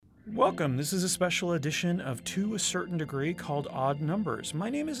Welcome. This is a special edition of To a Certain Degree called Odd Numbers. My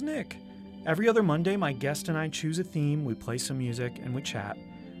name is Nick. Every other Monday, my guest and I choose a theme, we play some music, and we chat.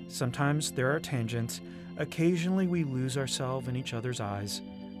 Sometimes there are tangents. Occasionally we lose ourselves in each other's eyes.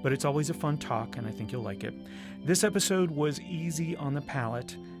 But it's always a fun talk, and I think you'll like it. This episode was easy on the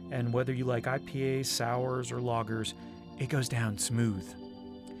palate, and whether you like IPAs, sours, or lagers, it goes down smooth.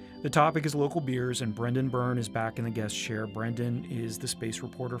 The topic is local beers, and Brendan Byrne is back in the guest chair. Brendan is the space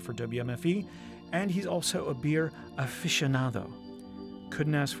reporter for WMFE, and he's also a beer aficionado.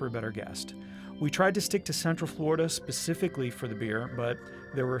 Couldn't ask for a better guest. We tried to stick to Central Florida specifically for the beer, but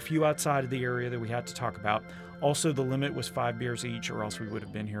there were a few outside of the area that we had to talk about. Also, the limit was 5 beers each, or else we would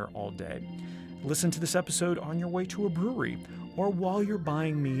have been here all day. Listen to this episode on your way to a brewery, or while you're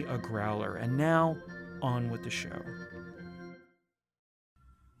buying me a growler. And now, on with the show.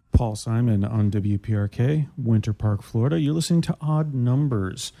 Paul Simon on WPRK, Winter Park, Florida. You're listening to Odd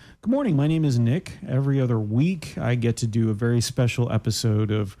Numbers. Good morning. My name is Nick. Every other week, I get to do a very special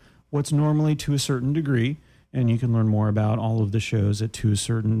episode of what's normally To a Certain Degree, and you can learn more about all of the shows at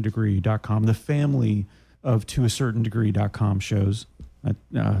toacertaindegree.com, the family of toacertaindegree.com shows.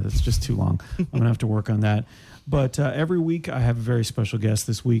 That's just too long. I'm going to have to work on that. But every week, I have a very special guest.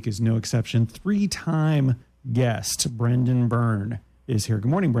 This week is no exception. 3-time guest, Brendan Byrne, is here. Good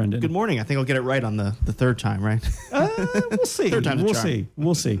morning, Brendan. Good morning. I think I'll get it right on the third time, right? We'll see. Third time's a charm.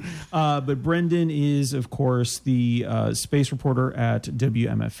 We'll see. But Brendan is, of course, the space reporter at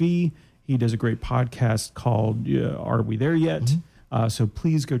WMFE. He does a great podcast called Are We There Yet? Mm-hmm. So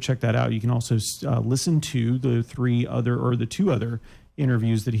please go check that out. You can also listen to the 2 other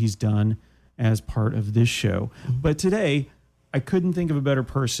interviews that he's done as part of this show. Mm-hmm. But today, I couldn't think of a better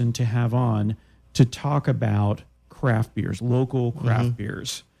person to have on to talk about craft beers, local craft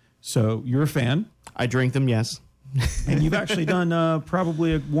beers. So you're a fan. I drink them, yes. And you've actually done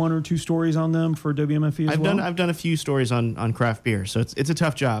probably 1 or 2 stories on them for WMFE as well? I've done a few stories on craft beer, so it's a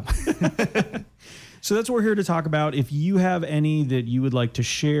tough job. So that's what we're here to talk about. If you have any that you would like to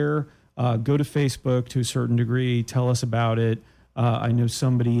share, go to Facebook To a Certain Degree. Tell us about it. I know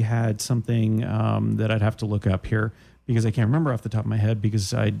somebody had something that I'd have to look up here, because I can't remember off the top of my head,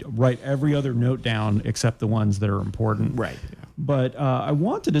 because I write every other note down except the ones that are important. Right. Yeah. But I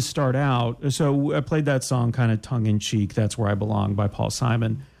wanted to start out, so I played that song kind of tongue-in-cheek, That's Where I Belong by Paul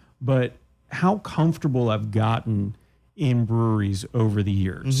Simon. But how comfortable I've gotten in breweries over the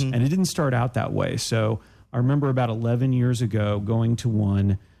years. And it didn't start out that way. So I remember about 11 years ago going to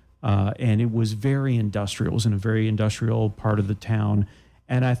one, and it was very industrial. It was in a very industrial part of the town.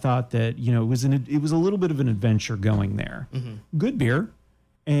 And I thought that, it was a little bit of an adventure going there. Mm-hmm. Good beer.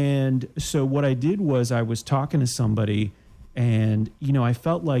 And so what I did was I was talking to somebody, and, I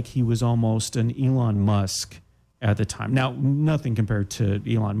felt like he was almost an Elon Musk at the time. Now, nothing compared to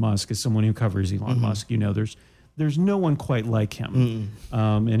Elon Musk. As someone who covers Elon Musk, there's no one quite like him.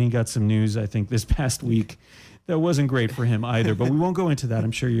 And he got some news, I think, this past week that wasn't great for him either. But we won't go into that.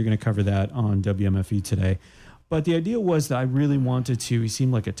 I'm sure you're going to cover that on WMFE today. But the idea was that I really wanted to, he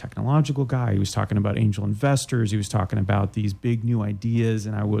seemed like a technological guy. He was talking about angel investors. He was talking about these big new ideas,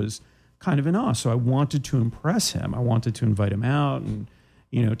 and I was kind of in awe. So I wanted to impress him. I wanted to invite him out and,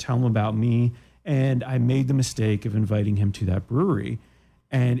 tell him about me. And I made the mistake of inviting him to that brewery,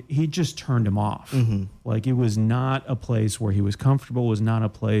 and he just turned him off. Like, it was not a place where he was comfortable. It was not a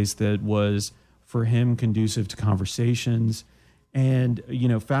place that was, for him, conducive to conversations. And,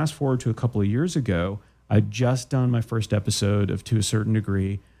 fast forward to a couple of years ago, I'd just done my first episode of To a Certain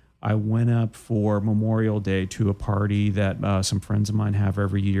Degree. I went up for Memorial Day to a party that some friends of mine have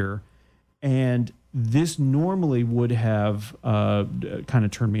every year. And this normally would have kind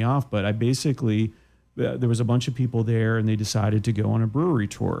of turned me off, but I basically, there was a bunch of people there, and they decided to go on a brewery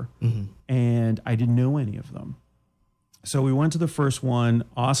tour. And I didn't know any of them. So we went to the first one,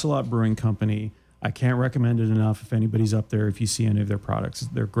 Ocelot Brewing Company. I can't recommend it enough. If anybody's up there, if you see any of their products,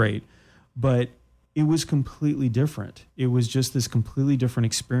 they're great. But it was completely different. It was just this completely different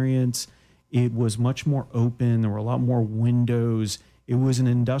experience. It was much more open. There were a lot more windows. It was an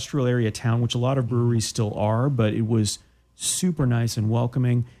industrial area town, which a lot of breweries still are, but it was super nice and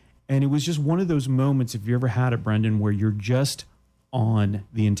welcoming. And it was just one of those moments, if you ever had it, Brendan, where you're just on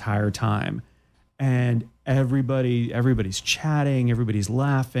the entire time. And everybody's chatting, everybody's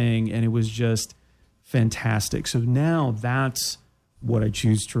laughing, and it was just fantastic. So now that's what I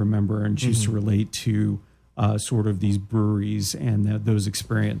choose to remember and choose to relate to sort of these breweries and those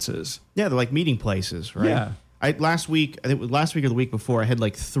experiences. Yeah, they're like meeting places, right? Yeah. Last week or the week before, I had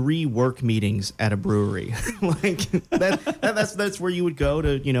like 3 work meetings at a brewery. That's where you would go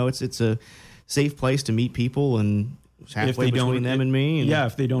to, it's a safe place to meet people, and It's halfway between them and me. And, yeah,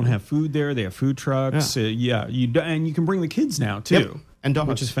 if they don't have food there, they have food trucks. And you can bring the kids now too, Yep. And dogs,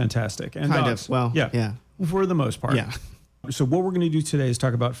 which is fantastic. And kind dogs. of. Well, yeah. For the most part. Yeah. So what we're going to do today is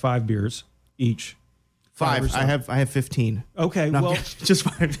talk about 5 beers each. 5. or so. I have 15. Okay, No, well, just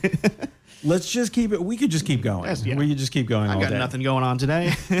 5. let's just keep it. We could just keep going. Yes, yeah. We could just keep going I all got day. nothing going on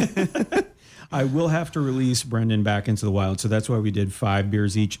today. I will have to release Brendan back into the wild, so that's why we did 5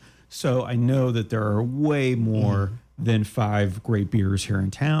 beers each. So I know that there are way more than 5 great beers here in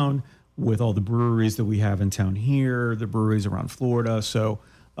town with all the breweries that we have in town here, the breweries around Florida. So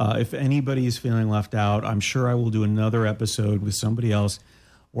if anybody is feeling left out, I'm sure I will do another episode with somebody else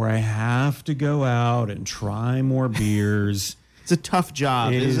where I have to go out and try more beers. It's a tough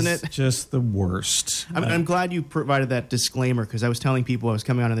job, isn't it? Just the worst. I'm glad you provided that disclaimer because I was telling people I was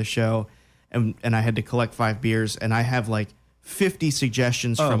coming onto the show and I had to collect 5 beers, and I have like 50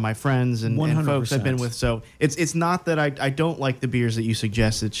 suggestions from my friends and folks I've been with. So it's not that I don't like the beers that you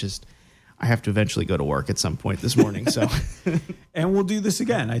suggest. It's just I have to eventually go to work at some point this morning. So and we'll do this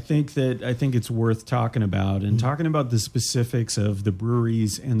again. I think it's worth talking about and talking about the specifics of the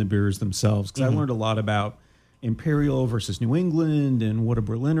breweries and the beers themselves, because I learned a lot about Imperial versus New England and what a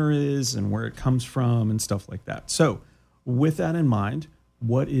Berliner is and where it comes from and stuff like that. So with that in mind,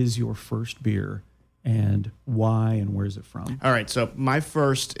 what is your first beer and why and where is it from? All right, so my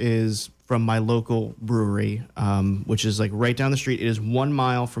first is from my local brewery, which is like right down the street. It is 1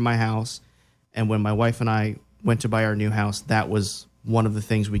 mile from my house. And when my wife and I went to buy our new house, that was one of the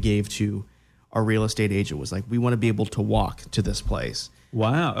things we gave to our real estate agent, was like, we want to be able to walk to this place.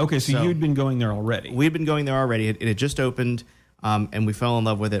 Wow. Okay, so you'd been going there already. We'd been going there already. It had just opened, and we fell in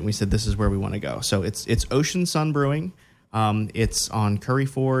love with it, and we said, this is where we want to go. So it's Ocean Sun Brewing. It's on Curry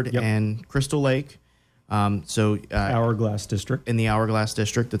Ford and Crystal Lake. Hourglass District. In the Hourglass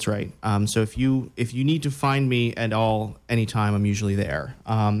District, that's right. So if you need to find me at all, anytime, I'm usually there.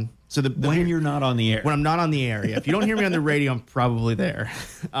 So when you're not on the air. When I'm not on the air, yeah. If you don't hear me on the radio, I'm probably there.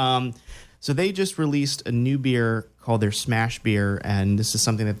 So they just released a new beer called their Smash Beer, and this is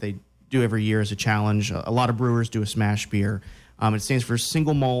something that they do every year as a challenge. A lot of brewers do a Smash Beer. It stands for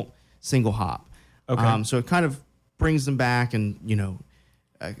single malt, single hop. Okay. So it kind of brings them back and,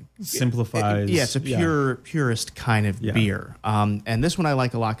 simplifies. It's a purist kind of beer. And this one I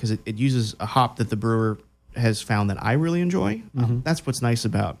like a lot because it uses a hop that the brewer has found that I really enjoy. That's what's nice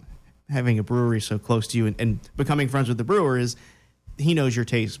about having a brewery so close to you and becoming friends with the brewer is he knows your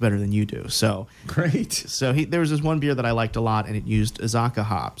taste better than you do. So great. So there was this one beer that I liked a lot, and it used Azacca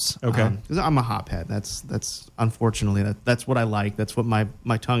hops. Okay. Because I'm a hop head. That's unfortunately that's what I like. That's what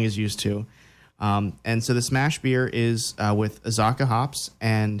my tongue is used to. And so the Smash Beer is with Azacca hops,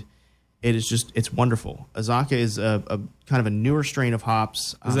 and it's wonderful. Azacca is a kind of a newer strain of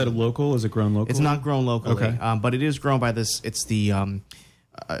hops. Is that a local? Is it grown locally? It's not grown locally, Okay. But it is grown by this. It's the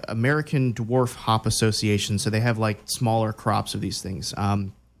American Dwarf Hop Association. So they have like smaller crops of these things.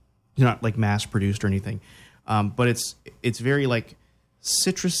 Not like mass produced or anything. But it's very like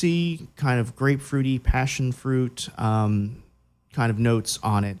citrusy, kind of grapefruity, passion fruit kind of notes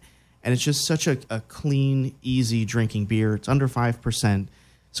on it. And it's just such a clean, easy drinking beer. It's under 5%.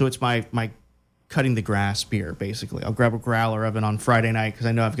 So it's my cutting the grass beer, basically. I'll grab a growler of it on Friday night because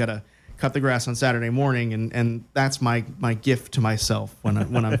I know I've got to cut the grass on Saturday morning, and that's my gift to myself when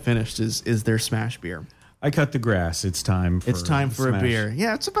I'm finished is their Smash Beer. I cut the grass. It's time for a beer.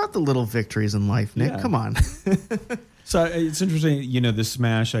 Yeah, it's about the little victories in life, Nick. Yeah. Come on. So it's interesting, the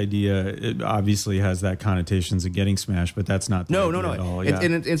Smash idea, it obviously has that connotations of getting smashed, but that's not the idea at all. Yeah.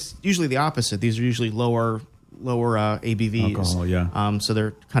 It's usually the opposite. These are usually lower ABVs. Alcohol, yeah. So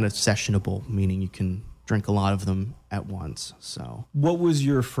they're kind of sessionable, meaning you can drink a lot of them at once. So what was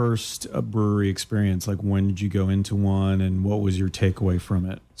your first brewery experience? Like, when did you go into one, and what was your takeaway from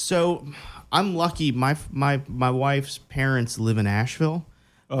it? So I'm lucky. My wife's parents live in Asheville.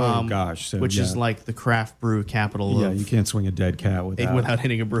 Oh, gosh. So, which is like the craft brew capital. Yeah, you can't swing a dead cat without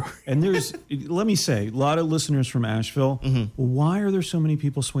hitting a brewery. And let me say, a lot of listeners from Asheville, why are there so many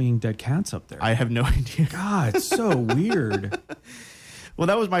people swinging dead cats up there? I have no idea. God, it's so weird. Well,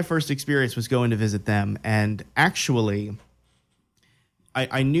 that was my first experience, was going to visit them. And actually,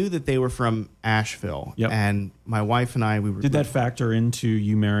 I knew that they were from Asheville. Yep. And my wife and I, Did that factor into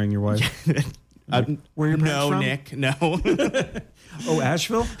you marrying your wife? Where your parents from? Nick, no. Oh,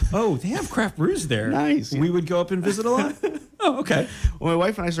 Asheville? Oh, they have craft brews there. Nice. We would go up and visit a lot? Oh, okay. Well, my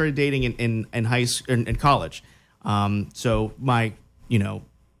wife and I started dating in high school, in college. So my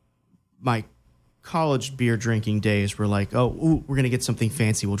college beer drinking days were like, we're going to get something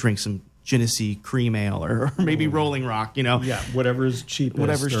fancy. We'll drink some Genesee cream ale or maybe Rolling Rock, Yeah, whatever's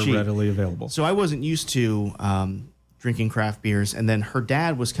cheapest or cheap. readily available. So I wasn't used to drinking craft beers, and then her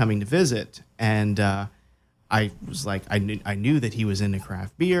dad was coming to visit, and I was like, I knew that he was into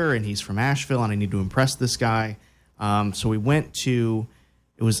craft beer, and he's from Asheville, and I need to impress this guy. So we went to,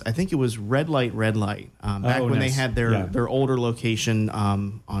 I think it was Red Light, back when they had their older location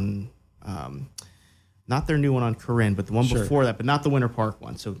on not their new one on Corinne, but the one before that, but not the Winter Park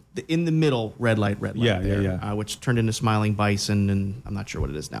one. So in the middle, Red Light there, which turned into Smiling Bison, and I'm not sure what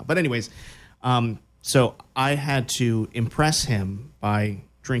it is now. But anyways, so I had to impress him by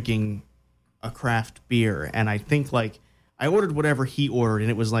drinking a craft beer, and I think like I ordered whatever he ordered, and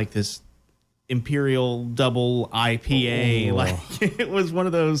it was like this Imperial Double IPA. Oh. Like it was one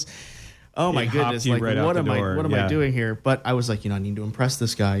of those. Oh my goodness! Like right what am I doing here? But I was like, I need to impress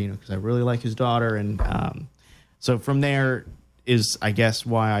this guy, because I really like his daughter, and so from there is, I guess,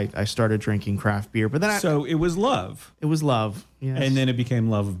 why I started drinking craft beer. But then it was love. It was love, yes. And then it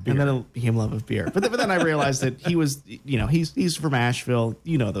became love of beer. And then it became love of beer. But then I realized that he was, he's from Asheville.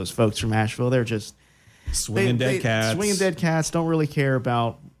 Those folks from Asheville. They're just swinging dead cats. Swinging dead cats. Don't really care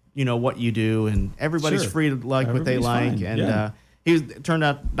about what you do, and everybody's free to like what they like. Fine. And he turned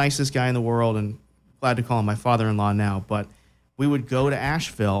out nicest guy in the world, and glad to call him my father-in-law now. But we would go to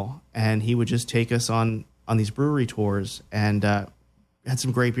Asheville, and he would just take us on these brewery tours, and had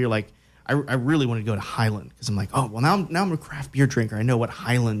some great beer. Like I really wanted to go to Highland, because I'm like, oh well, now I'm a craft beer drinker. I know what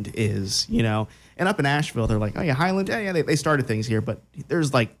Highland is, And up in Asheville, they're like, oh yeah, Highland, yeah. They started things here, but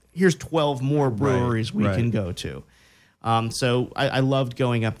here's 12 more breweries we can go to. So I loved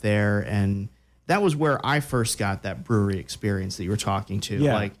going up there, and that was where I first got that brewery experience that you were talking to.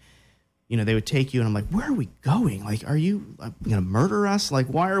 Yeah. Like, they would take you, and I'm like, where are we going? Like, are you going to murder us? Like,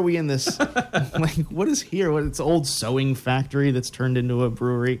 why are we in this? Like, what is here? It's an old sewing factory that's turned into a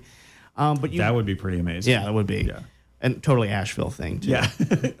brewery. But that would be pretty amazing. Yeah, that would be. Yeah. And totally Asheville thing, too. Yeah.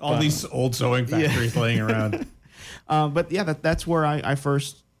 All these old sewing factories laying around. But yeah, that's where I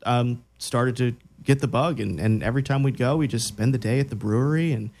first started to get the bug. And every time we'd go, we'd just spend the day at the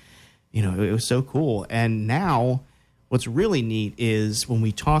brewery, and it was so cool. And now what's really neat is when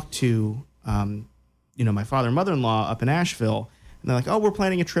we talk to my father and mother-in-law up in Asheville, and they're like, oh, we're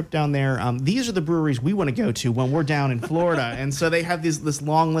planning a trip down there. These are the breweries we want to go to when we're down in Florida. And so they have this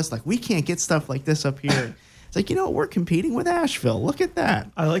long list, like, we can't get stuff like this up here. It's like, we're competing with Asheville. Look at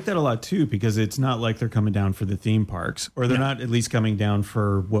that. I like that a lot, too, because it's not like they're coming down for the theme parks, or they're not at least coming down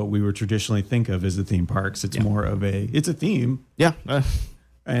for what we would traditionally think of as the theme parks. It's more of it's a theme. Yeah.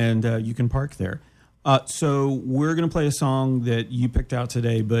 And you can park there. So we're going to play a song that you picked out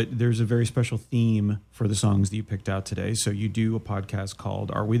today, but there's a very special theme for the songs that you picked out today. So you do a podcast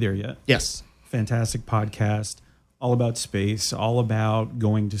called Are We There Yet? Yes. Fantastic podcast, all about space, all about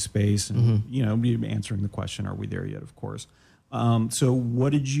going to space, and answering the question, are we there yet? Of course. So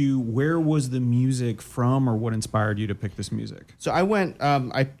where was the music from, or what inspired you to pick this music? So I went,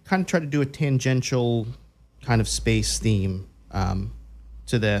 I kind of tried to do a tangential kind of space theme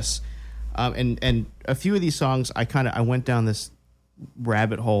to this. And a few of these songs, I went down this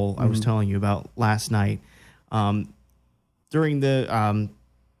rabbit hole I was telling you about last night. During the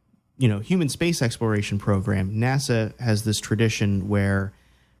human space exploration program, NASA has this tradition where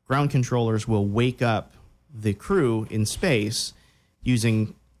ground controllers will wake up the crew in space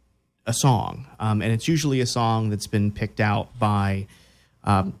using a song, and it's usually a song that's been picked out by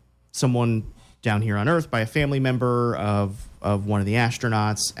someone down here on Earth, by a family member of one of the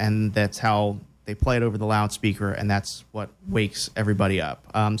astronauts, and that's how they play it over the loudspeaker, and that's what wakes everybody up.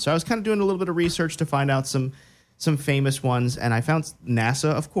 So I was kind of doing a little bit of research to find out some famous ones, and I found NASA,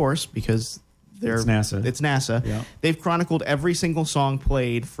 of course, because it's NASA. It's NASA. Yeah. They've chronicled every single song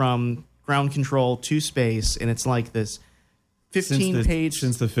played from ground control to space, and it's like this 15-page...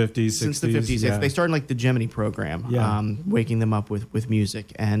 Since the 50s, 60s. Since the 50s. Yeah. They started like the Gemini program, waking them up with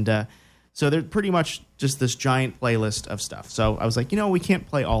music. And so they're pretty much just this giant playlist of stuff. So I was like, we can't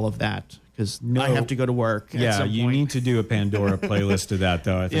play all of that because I have to go to work. Yeah, you need to do a Pandora playlist to that,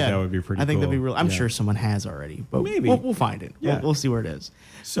 though. I think that would be pretty cool. I think that'd be real. I'm sure someone has already, but maybe we'll find it. Yeah. We'll see where it is.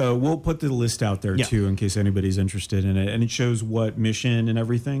 So we'll put the list out there, too, in case anybody's interested in it. And it shows what mission and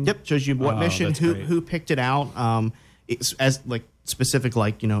everything? Yep, shows you what mission, who picked it out. It's as like specific,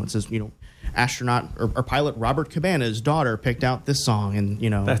 like, it says, astronaut or pilot Robert Cabana's daughter picked out this song, and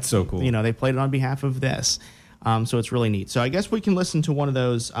that's so cool. They played it on behalf of this, so it's really neat. So I guess we can listen to one of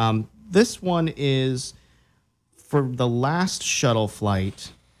those. This one is for the last shuttle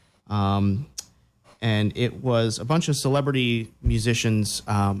flight, and it was a bunch of celebrity musicians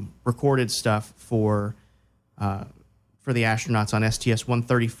recorded stuff for the astronauts on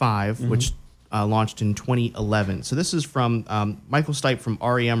STS-135, which launched in 2011. So this is from Michael Stipe from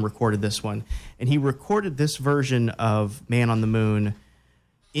REM recorded this one, and he recorded this version of Man on the Moon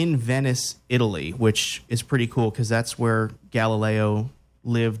in Venice, Italy, which is pretty cool because that's where Galileo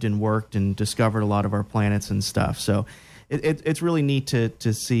lived and worked and discovered a lot of our planets and stuff. So it's really neat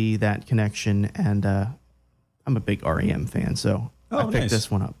to see that connection, and I'm a big REM fan, so I picked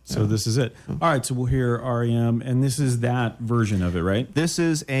this one up. So this is it. All right, so we'll hear REM, and this is that version of it, right? This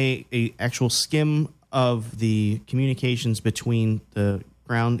is a actual skim of the communications between the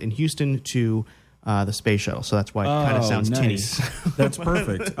ground in Houston to the space shuttle. So that's why it kind of sounds tinny. That's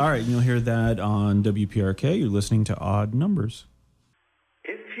perfect. All right, you'll hear that on WPRK. You're listening to Odd Numbers.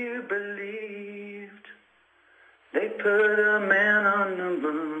 If you believed they put a man on the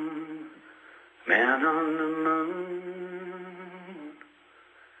moon, man on the moon.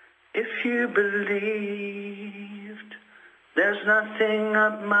 If you believed there's nothing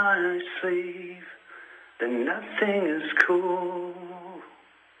up my sleeve, then nothing is cool.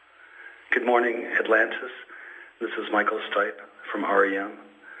 Good morning, Atlantis. This is Michael Stipe from REM.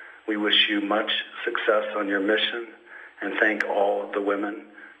 We wish you much success on your mission and thank all the women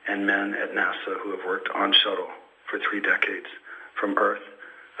and men at NASA who have worked on shuttle for 3 decades. From Earth,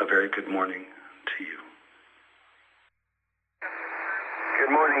 a very good morning to you.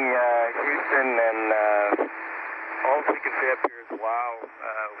 Good morning, Houston, and all we can say up here is wow.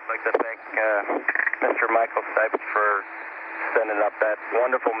 We'd like to thank Mr. Michael Stipe for sending up that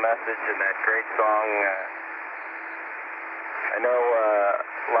wonderful message and that great song. I know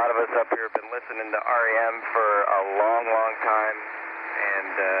a lot of us up here have been listening to REM for a long, long time,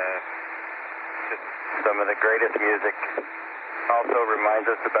 and just some of the greatest music. Also reminds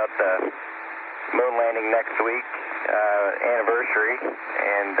us about the moon landing next week, anniversary,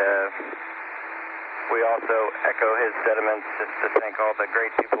 and we also echo his sentiments just to thank all the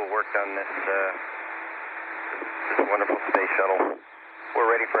great people who worked on this wonderful space shuttle.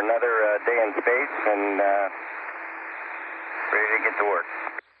 We're ready for another day in space and ready to get to work.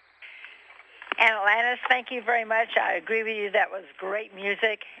 And Atlantis, thank you very much. I agree with you. That was great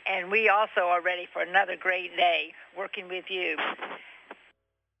music. And we also are ready for another great day working with you.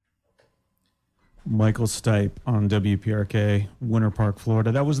 Michael Stipe on WPRK, Winter Park,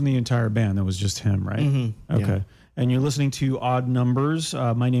 Florida. That wasn't the entire band. That was just him, right? Mm-hmm. Okay. Yeah. And you're listening to Odd Numbers.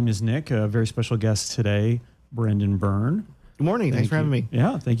 My name is Nick. A very special guest today, Brendan Byrne. Good morning. Thanks for having me.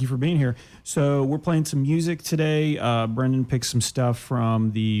 Yeah, thank you for being here. So we're playing some music today. Brendan picked some stuff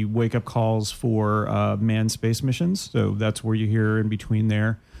from the wake-up calls for manned space missions. So that's where you hear in between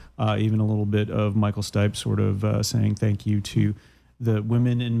there even a little bit of Michael Stipe sort of saying thank you to the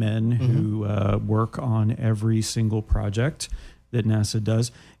women and men who work on every single project that NASA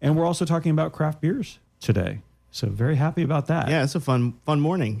does. And we're also talking about craft beers today. So very happy about that. Yeah, it's a fun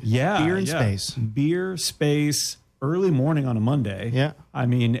morning. Yeah. Beer and space. Beer, space, early morning on a Monday. Yeah. I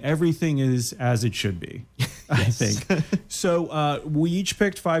mean, everything is as it should be, I think. So we each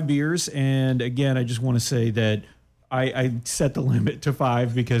picked 5 beers. And again, I just want to say that I set the limit to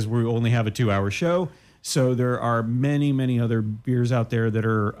 5 because we only have a 2-hour show. So there are many, many other beers out there that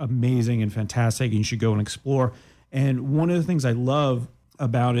are amazing and fantastic, and you should go and explore. And one of the things I love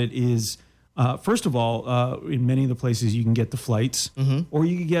about it is, first of all, in many of the places you can get the flights, or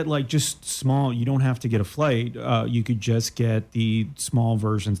you could get like just small. You don't have to get a flight. You could just get the small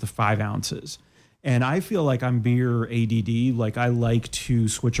versions, the 5 ounces. And I feel like I'm beer ADD. Like I like to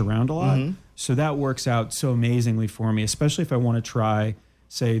switch around a lot. So that works out so amazingly for me, especially if I want to try,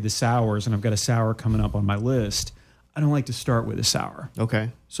 say, the sours, and I've got a sour coming up on my list. I don't like to start with a sour.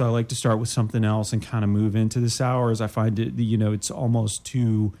 Okay. So I like to start with something else and kind of move into the sours. I find it, it's almost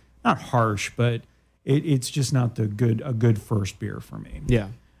too, not harsh, but it's just not a good first beer for me. Yeah.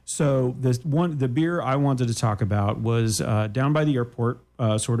 So the beer I wanted to talk about was down by the airport,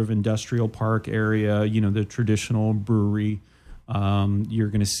 sort of industrial park area, the traditional brewery. You're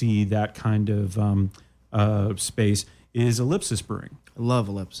going to see that kind of space is Ellipsis Brewing. I love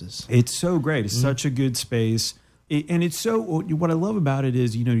Ellipsis. It's so great. It's such a good space. And it's so, what I love about it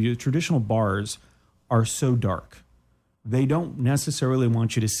is, your traditional bars are so dark. They don't necessarily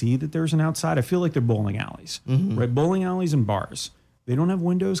want you to see that there's an outside. I feel like they're bowling alleys, right? Bowling alleys and bars. They don't have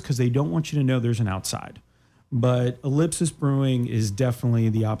windows because they don't want you to know there's an outside. But Ellipsis Brewing is definitely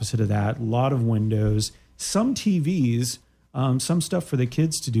the opposite of that. A lot of windows, some TVs, some stuff for the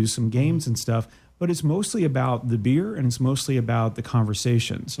kids to do, some games and stuff. But it's mostly about the beer and it's mostly about the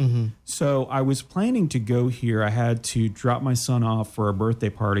conversations. So I was planning to go here. I had to drop my son off for a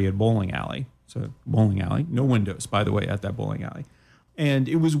birthday party at bowling alley. So bowling alley, no windows, by the way, at that bowling alley. And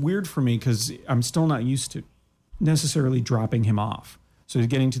it was weird for me because I'm still not used to necessarily dropping him off. So he's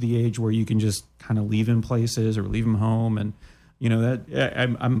getting to the age where you can just kind of leave him places or leave him home. And,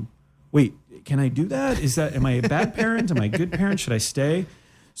 I'm wait, can I do that? Am I a bad parent? Am I a good parent? Should I stay?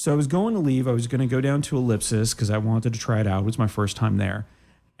 So I was going to leave. I was going to go down to Ellipsis because I wanted to try it out. It was my first time there.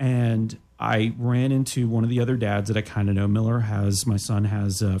 And I ran into one of the other dads that I kind of know. My son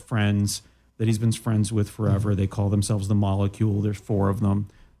has friends that he's been friends with forever. They call themselves the Molecule. There's 4 of them.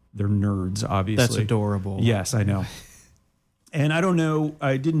 They're nerds, obviously. That's adorable. Yes, I know. And I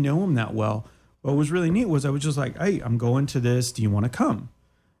didn't know him that well. What was really neat was I was just like, hey, I'm going to this. Do you want to come?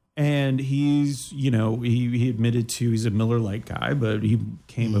 And he's, he admitted to, he's a Miller Lite guy, but he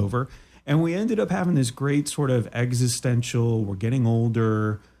came over. And we ended up having this great sort of existential, we're getting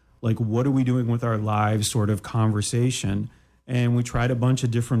older, like, what are we doing with our lives sort of conversation. And we tried a bunch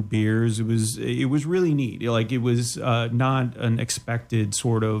of different beers. It was really neat. Like, it was not an expected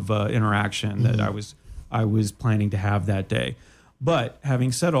sort of interaction that I was planning to have that day. But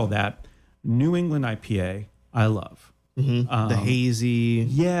having said all that, New England IPA, I love. The hazy,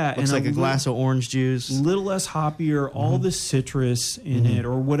 looks like a glass of orange juice. Little less hoppier, all the citrus in it,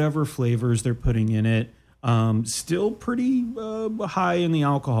 or whatever flavors they're putting in it. Still pretty high in the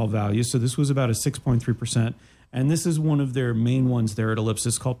alcohol value. So this was about a 6.3%. And this is one of their main ones there at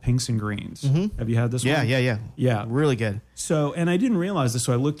Ellipsis called Pinks and Greens. Have you had this one? Yeah. Really good. So, and I didn't realize this,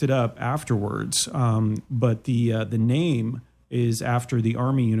 so I looked it up afterwards. But the name is after the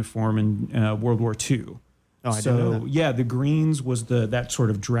Army uniform in World War II. Oh, I didn't know that. Yeah, the greens was that sort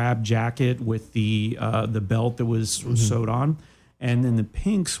of drab jacket with the belt that was sewed on, and then the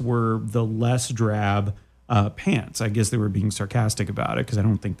pinks were the less drab pants. I guess they were being sarcastic about it because I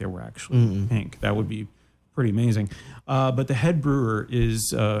don't think they were actually pink. That would be pretty amazing. But the head brewer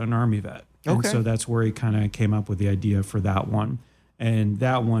is an Army vet, and so that's where he kind of came up with the idea for that one. And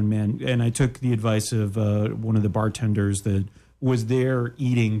that one, man, and I took the advice of one of the bartenders that was there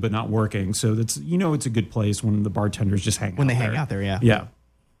eating but not working. So that's, it's a good place when the bartenders just hang out. When they hang out there, yeah. Yeah.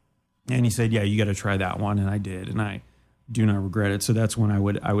 And he said, yeah, you got to try that one. And I did. And I do not regret it. So that's one I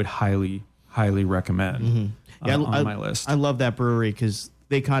would highly, highly recommend on my list. I love that brewery because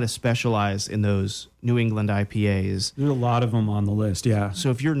they kind of specialize in those New England IPAs. There's a lot of them on the list, yeah. So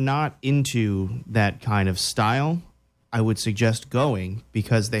if you're not into that kind of style, I would suggest going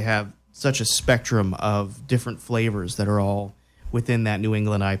because they have such a spectrum of different flavors that are all within that New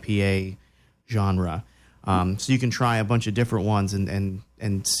England IPA genre. So you can try a bunch of different ones and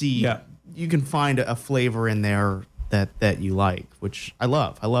see, you can find a flavor in there that you like, which I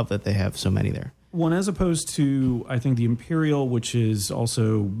love. I love that they have so many there. Well, as opposed to, I think, the Imperial, which is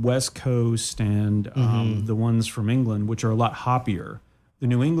also West Coast, and the ones from England, which are a lot hoppier. The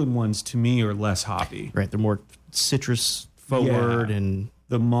New England ones, to me, are less hoppy. Right, they're more citrus forward and...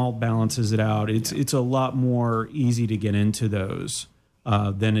 The malt balances it out. It's a lot more easy to get into those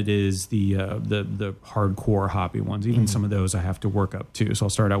than it is the hardcore hoppy ones. Even some of those I have to work up to. So I'll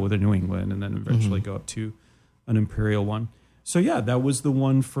start out with a New England and then eventually go up to an Imperial one. So yeah, that was the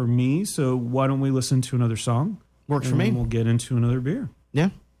one for me. So why don't we listen to another song? Works for me. And we'll get into another beer. Yeah.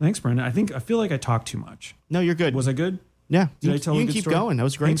 Thanks, Brandon. I feel like I talked too much. No, you're good. Was I good? Yeah. Did I tell you a can good keep story? going. That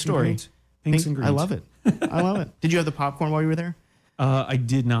was a great story. Pinks and Greens. I love it. I love it. Did you have the popcorn while you were there? I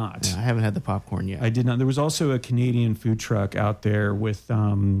did not. Yeah, I haven't had the popcorn yet. I did not. There was also a Canadian food truck out there with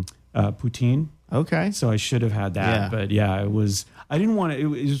poutine. Okay. So I should have had that. Yeah. But yeah, it was. I didn't want to.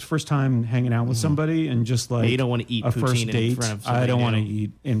 It was the first time hanging out with somebody and just like you don't want to eat a poutine first date. in front of somebody I don't want to new.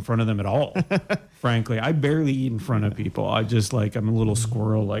 eat in front of them at all. Frankly, I barely eat in front of people. I just like I'm a little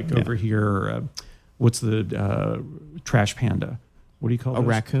squirrel like over here. What's the trash panda? What do you call it? A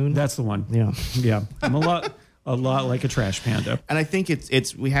raccoon? That's the one. Yeah. Yeah. I'm a lot like a trash panda. And I think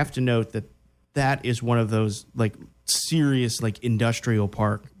it's we have to note that is one of those like serious like industrial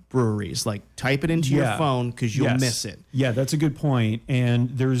park breweries. Like type it into your phone because you'll miss it. Yeah, that's a good point.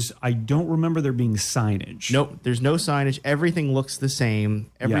 And I don't remember there being signage. Nope, there's no signage. Everything looks the same.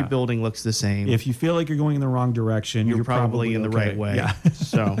 Every building looks the same. If you feel like you're going in the wrong direction, you're probably in the okay. right way. Yeah.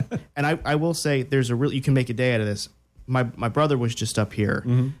 So, and I will say there's you can make a day out of this. My brother was just up here,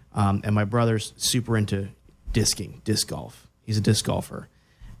 and my brother's super into disc golf. He's a disc golfer.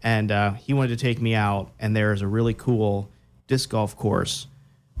 And he wanted to take me out, and there's a really cool disc golf course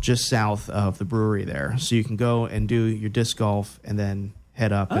just south of the brewery there. So you can go and do your disc golf and then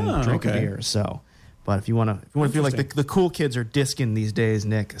head up and drink a beer. So, but if you want to feel like the cool kids are discing these days,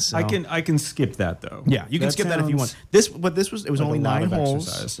 Nick. So. I can skip that though. Yeah, you can skip that if you want. It was only 9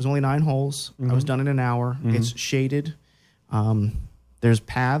 holes. It was only 9 holes. I was done in an hour. It's shaded. There's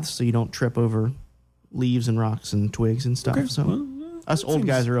paths so you don't trip over leaves and rocks and twigs and stuff. Okay. So Well, Us old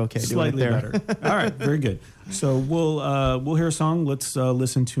guys are okay doing it Slightly there. better. All right, very good. So we'll hear a song. Let's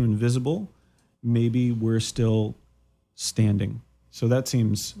listen to Invisible. Maybe We're Still Standing. So that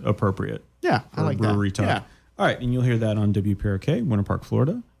seems appropriate. Yeah, for I like brewery that. talk. Yeah. All right, and you'll hear that on WPRK, Winter Park,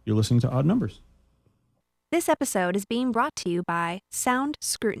 Florida. You're listening to Odd Numbers. This episode is being brought to you by Sound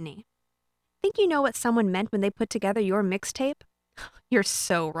Scrutiny. Think you know what someone meant when they put together your mixtape? You're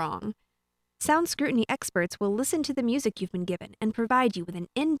so wrong. Sound Scrutiny experts will listen to the music you've been given and provide you with an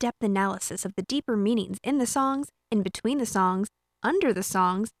in-depth analysis of the deeper meanings in the songs, in between the songs, under the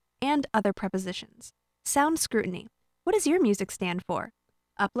songs, and other prepositions. Sound Scrutiny. What does your music stand for?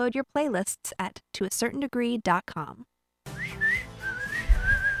 Upload your playlists at toacertaindegree.com.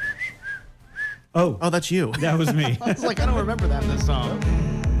 Oh, that's you. That was me. I was like, I don't remember that in this song.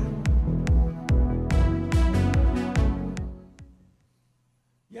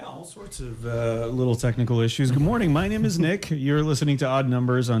 Yeah, all sorts of little technical issues. Good morning. My name is Nick. You're listening to Odd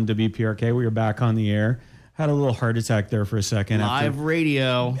Numbers on WPRK. We are back on the air. Had a little heart attack there for a second. Live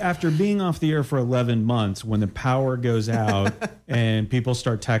radio. After being off the air for 11 months, when the power goes out and people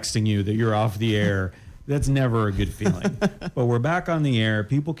start texting you that you're off the air, that's never a good feeling. But we're back on the air.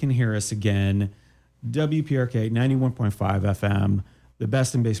 People can hear us again. WPRK 91.5 FM, the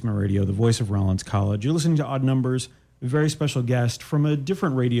best in basement radio, the voice of Rollins College. You're listening to Odd Numbers, a very special guest from a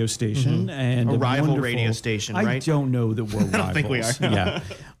different radio station. And A rival radio station, I right? don't know that we're rivals. I don't think we are. Yeah.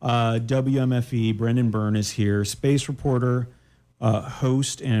 WMFE, Brendan Byrne is here, space reporter,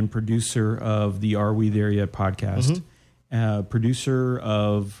 host and producer of the Are We There Yet podcast, producer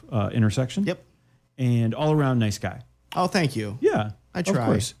of Intersection. Yep. And all around nice guy. Oh, thank you. Yeah. I try. Of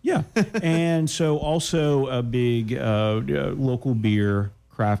course. Yeah. And so also a big local beer,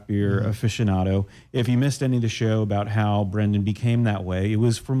 craft beer aficionado. If you missed any of the show about how Brendan became that way, it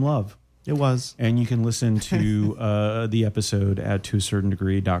was from love. It was. And you can listen to the episode at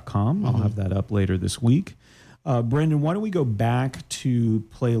toacertaindegree.com. I'll have that up later this week. Brendan, why don't we go back to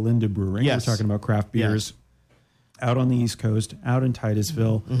Playa Linda Brewing? Yes. We're talking about craft beers out on the East Coast, out in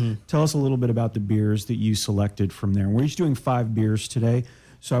Titusville. Tell us a little bit about the beers that you selected from there. We're each doing 5 beers today.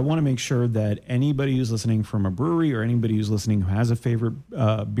 So I want to make sure that anybody who's listening from a brewery or anybody who's listening who has a favorite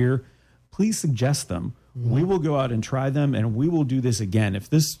beer, please suggest them. We will go out and try them, and we will do this again. If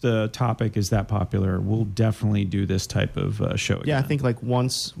this topic is that popular, we'll definitely do this type of show again. Yeah, I think like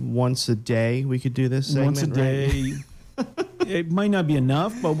once a day we could do this segment. Once a day. It might not be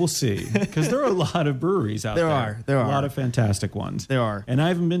enough, but we'll see. Because there are a lot of breweries out there. There are. A lot of fantastic ones. There are. And I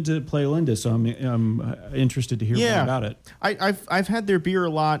haven't been to Playa Linda, so I'm interested to hear more about it. I've had their beer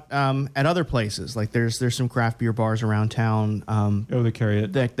a lot at other places. Like there's some craft beer bars around town They carry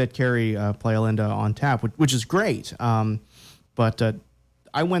it. that carry Playa Linda on tap, which is great. But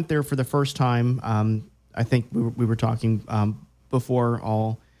I went there for the first time. I think we were talking before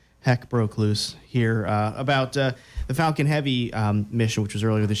all heck broke loose here about the Falcon Heavy mission, which was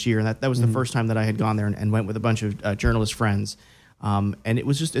earlier this year. And that was the first time that I had gone there and went with a bunch of journalist friends. And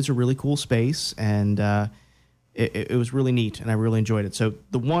it's a really cool space, and it was really neat, and I really enjoyed it. So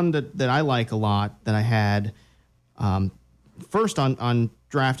the one that I like a lot that I had first on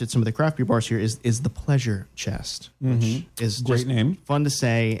drafted some of the craft beer bars here is the Pleasure Chest, which is Great just name. fun to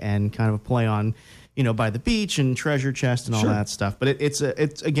say and kind of a play on, by the beach and Treasure Chest and all that stuff. But it's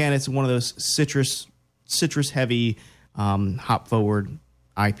one of those citrus heavy, hop forward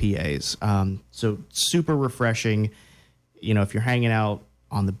IPAs. So super refreshing. If you're hanging out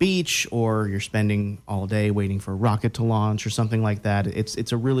on the beach or you're spending all day waiting for a rocket to launch or something like that,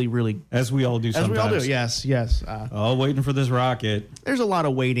 it's a really, really, As we all do sometimes. as we all do. Yes. Oh, waiting for this rocket. There's a lot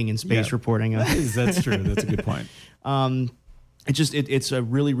of waiting in space reporting. That's true. That's a good point. It's a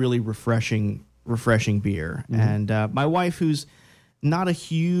really, really refreshing beer. And my wife, who's not a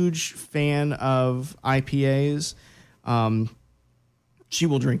huge fan of IPAs, she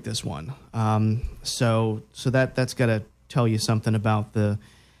will drink this one. So that's got to tell you something about the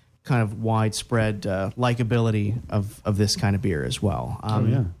kind of widespread likability of this kind of beer as well.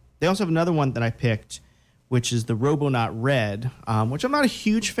 They also have another one that I picked, which is the Robonaut Red, which I'm not a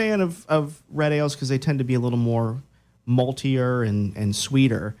huge fan of red ales because they tend to be a little more maltier and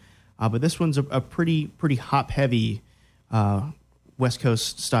sweeter. But this one's a pretty hop heavy West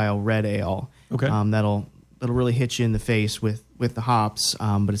Coast style red ale. Okay. That'll really hit you in the face with the hops,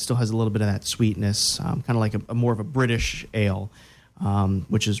 but it still has a little bit of that sweetness, kind of like a more of a British ale,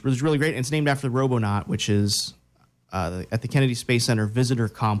 which is really great. And it's named after the Robonaut, which is at the Kennedy Space Center Visitor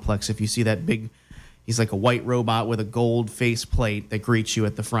Complex. If you see that big, he's like a white robot with a gold face plate that greets you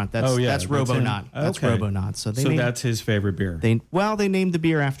at the front. That's Robonaut. That's Robonaut. So that's his favorite beer. They named the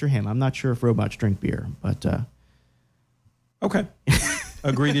beer after him. I'm not sure if robots drink beer, but Okay.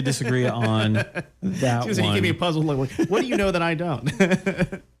 Agree to disagree on that As soon as you give me a puzzle look, what do you know that I don't?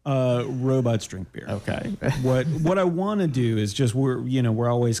 Robots drink beer. Okay. What I want to do is just we're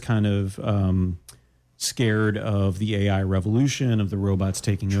always kind of scared of the AI revolution, of the robots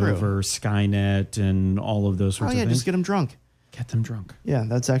taking over, Skynet, and all of those sorts of things. Just get them drunk. Get them drunk. Yeah,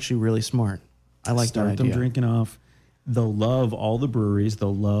 that's actually really smart. I like that Start idea. them drinking off. They'll love all the breweries.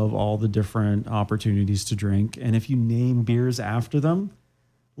 They'll love all the different opportunities to drink. And if you name beers after them,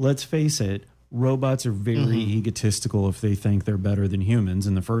 let's face it, robots are very egotistical if they think they're better than humans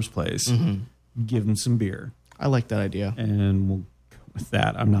in the first place. Give them some beer. I like that idea. And we'll go with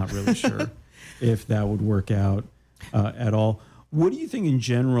that. I'm not really sure if that would work out at all. What do you think in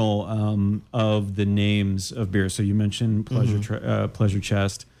general of the names of beer? So you mentioned Pleasure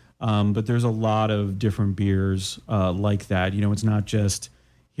Chest. But there's a lot of different beers like that. It's not just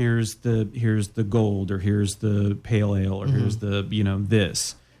here's the gold or here's the pale ale or here's the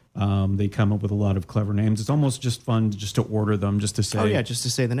this. They come up with a lot of clever names. It's almost just fun just to order them, just to say just to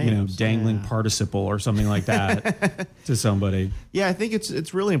say the names. Dangling participle or something like that to somebody. Yeah, I think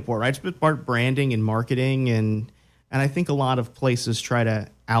it's really important, right? It's part branding and marketing, and I think a lot of places try to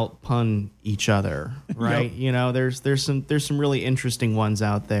outpun each other, right? Yep. There's some really interesting ones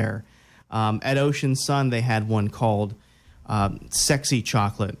out there. At Ocean Sun, they had one called Sexy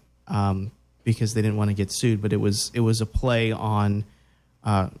Chocolate because they didn't want to get sued, but it was a play on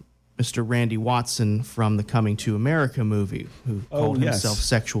Mr. Randy Watson from the Coming to America movie, who called himself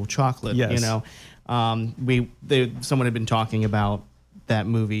Sexual Chocolate. Yes. Someone had been talking about that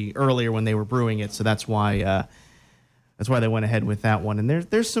movie earlier when they were brewing it, so that's why they went ahead with that one. And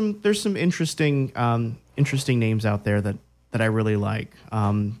there's some interesting names out there that I really like.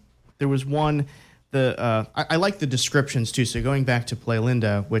 There was one I like the descriptions too. So going back to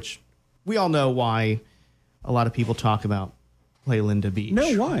Playlinda, which we all know why a lot of people talk about Playlinda Beach.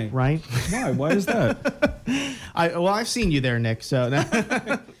 No, why? Right? Why? Why is that? I've seen you there, Nick. So.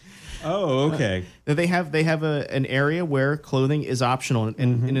 Oh, okay. They have an area where clothing is optional,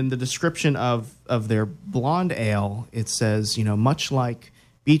 and in the description of their blonde ale, it says, much like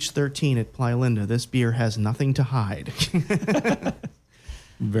Beach 13 at Plylinda, this beer has nothing to hide.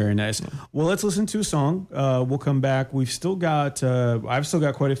 Very nice. Well, let's listen to a song. We'll come back. I've still got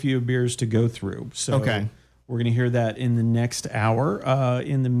quite a few beers to go through. So okay. We're going to hear that in the next hour.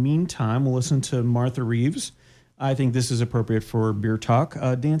 In the meantime, we'll listen to Martha Reeves. I think this is appropriate for beer talk,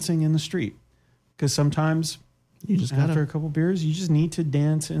 Dancing in the Street. Because sometimes you just after a couple beers, you just need to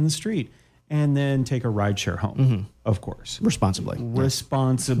dance in the street and then take a ride share home, of course. Responsibly.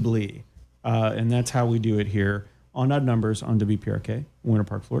 And that's how we do it here on Odd Numbers on WPRK, Winter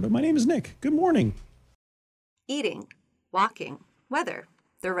Park, Florida. My name is Nick. Good morning. Eating, walking, weather,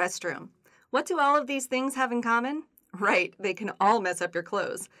 the restroom. What do all of these things have in common? Right, they can all mess up your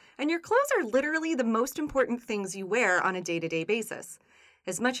clothes. And your clothes are literally the most important things you wear on a day-to-day basis.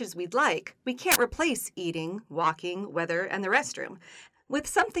 As much as we'd like, we can't replace eating, walking, weather, and the restroom with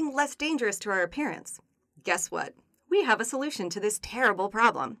something less dangerous to our appearance. Guess what? We have a solution to this terrible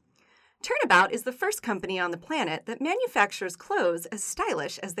problem. Turnabout is the first company on the planet that manufactures clothes as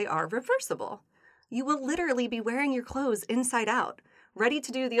stylish as they are reversible. You will literally be wearing your clothes inside out, ready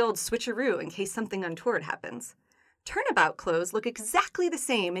to do the old switcheroo in case something untoward happens. Turnabout clothes look exactly the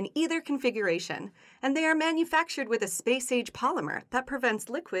same in either configuration, and they are manufactured with a space-age polymer that prevents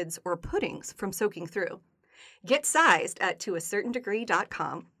liquids or puddings from soaking through. Get sized at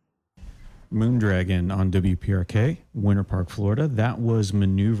toacertaindegree.com. Moondragon on WPRK, Winter Park, Florida. That was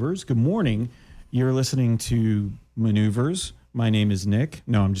Maneuvers. Good morning. You're listening to Maneuvers. My name is Nick.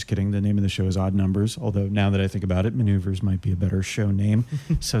 No, I'm just kidding. The name of the show is Odd Numbers, although now that I think about it, Maneuvers might be a better show name.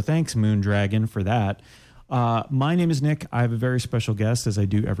 So thanks, Moondragon, for that. My name is Nick. I have a very special guest, as I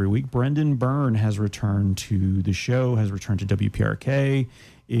do every week. Brendan Byrne has returned to the show, has returned to WPRK,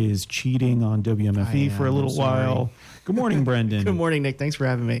 is cheating on WMFE for a little while. Good morning, Brendan. Good morning, Nick. Thanks for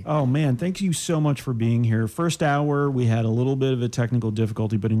having me. Oh, man. Thank you so much for being here. First hour, we had a little bit of a technical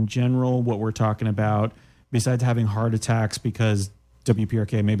difficulty, but in general, what we're talking about, besides having heart attacks because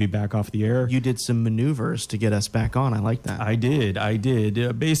WPRK may be back off the air. You did some maneuvers to get us back on. I like that. I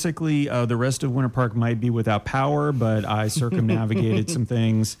did. Basically, the rest of Winter Park might be without power, but I circumnavigated some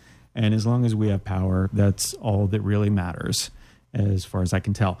things. And as long as we have power, that's all that really matters, as far as I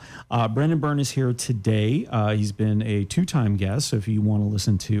can tell. Brendan Byrne is here today. He's been a 2-time guest, so if you want to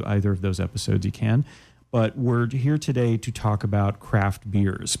listen to either of those episodes, you can. But we're here today to talk about craft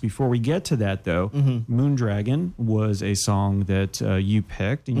beers. Before we get to that, though, Moondragon was a song that you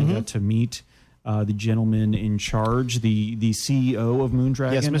picked, and you got to meet the gentleman in charge, the CEO of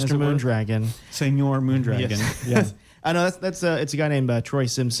Moondragon. Yes, Mr. Moondragon. Senor Moondragon. Yes. I know it's a guy named Troy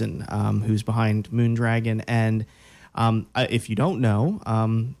Simpson who's behind Moondragon, and if you don't know,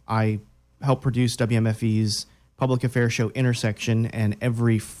 I help produce WMFE's public affairs show Intersection, and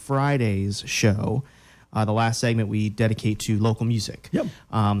every Friday's show, the last segment we dedicate to local music,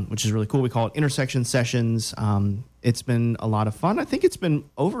 which is really cool. We call it Intersection Sessions. It's been a lot of fun. I think it's been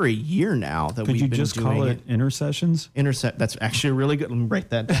over a year now that we've been doing it. Could you just call it Intersessions? That's actually really good. Let me write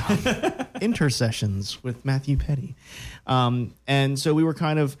that down. Intersessions with Matthew Petty. And so we were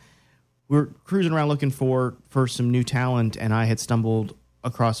cruising around looking for some new talent, and I had stumbled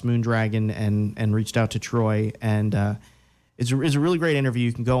across Moondragon and reached out to Troy, and it's a really great interview.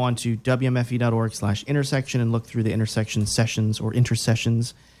 You can go on to wmfe.org/intersection and look through the Intersection Sessions or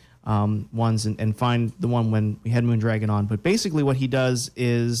Intersessions ones and find the one when we had Moondragon on. But basically what he does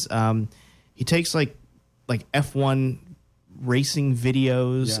is he takes like F1 racing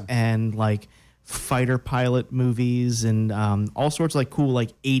videos and like fighter pilot movies and all sorts of like cool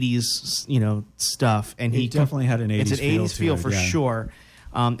like 80s stuff, and he definitely had an 80s feel. It's an 80s feel for sure.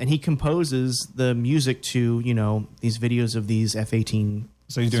 And he composes the music to these videos of these F-18.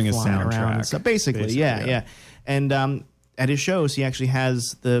 So he's doing a soundtrack and stuff. Basically, yeah. And at his shows, he actually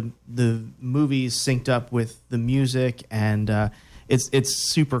has the movies synced up with the music, and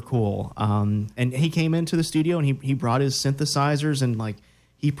it's super cool. And he came into the studio and he brought his synthesizers, and like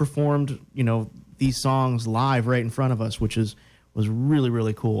he performed these songs live right in front of us, which was really,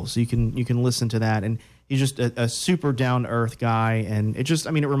 really cool. So you can listen to that, and he's just a super down to earth guy, and it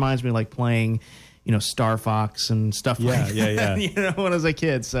reminds me of like playing Star Fox and stuff like that, when I was a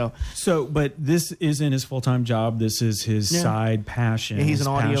kid. So, but this isn't his full-time job. This is his side passion. Yeah, he's an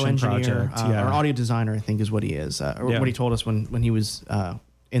audio engineer, or an audio designer, I think is what he is, or what he told us when he was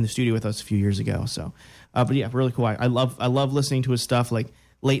in the studio with us a few years ago. So, but yeah, really cool. I love listening to his stuff, like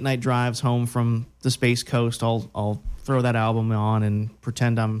late night drives home from the Space Coast. I'll throw that album on and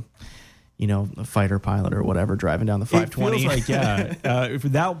pretend I'm a fighter pilot or whatever driving down the 520. It feels like, if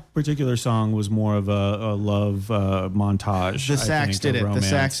that particular song was more of a love montage. The sax did it. The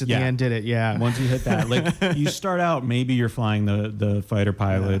sax at the end did it, yeah. Once you hit that, like you start out, maybe you're flying the fighter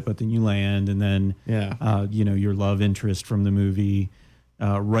pilot, but then you land, and then your love interest from the movie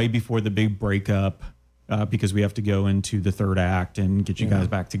right before the big breakup. Because we have to go into the third act and get you guys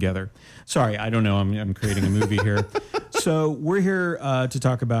back together. Sorry, I don't know. I'm creating a movie here. So we're here to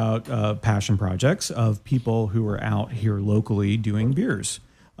talk about passion projects of people who are out here locally doing beers.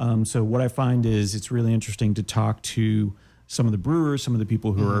 So what I find is it's really interesting to talk to some of the brewers, some of the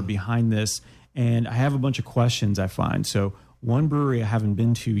people who are behind this. And I have a bunch of questions I find. So one brewery I haven't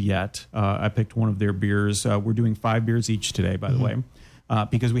been to yet, I picked one of their beers. We're doing 5 beers each today, by the way,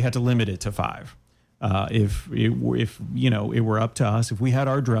 because we had to limit it to 5. If it were up to us, if we had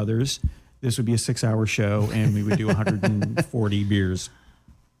our druthers, this would be a 6-hour show and we would do 140 beers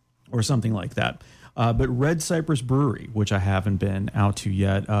or something like that. But Red Cypress Brewery, which I haven't been out to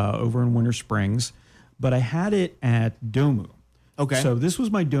yet, over in Winter Springs, but I had it at Domu. Okay. So this was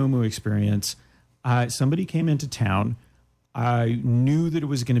my Domu experience. Somebody came into town. I knew that it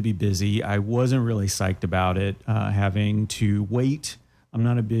was going to be busy. I wasn't really psyched about it, having to wait. I'm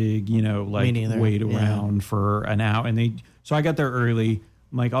not a big, wait around for an hour. So I got there early.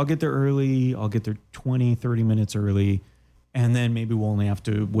 I'm like, I'll get there early. I'll get there 20, 30 minutes early. And then maybe we'll only have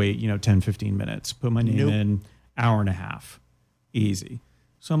to wait, 10, 15 minutes. Put my name in, hour and a half. Easy.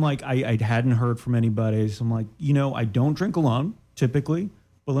 So I'm like, I hadn't heard from anybody. So I'm like, I don't drink alone typically,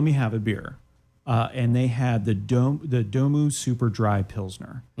 but let me have a beer. And they had the Domu Super Dry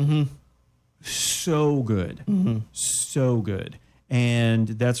Pilsner. Mm-hmm. So good. Mm-hmm. So good. And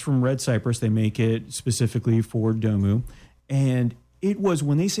that's from Red Cypress. They make it specifically for Domu. And it was,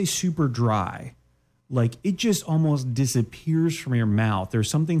 when they say super dry, like it just almost disappears from your mouth. There's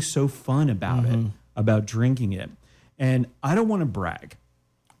something so fun about it, about drinking it. And I don't want to brag.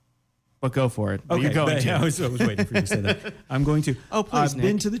 But go for it. Okay, you're going to. I was waiting for you to say that. I'm going to. Oh, please, I've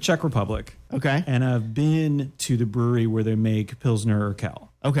been to the Czech Republic. Okay. And I've been to the brewery where they make Pilsner Urquell.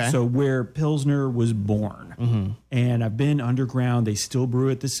 Okay. So where Pilsner was born. Mm-hmm. And I've been underground. They still brew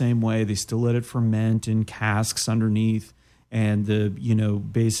it the same way. They still let it ferment in casks underneath. And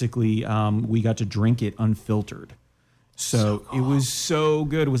basically we got to drink it unfiltered. So it was so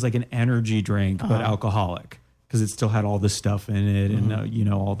good. It was like an energy drink, but alcoholic, because it still had all the stuff in it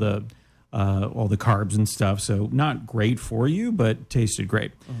and all the carbs and stuff. So not great for you, but tasted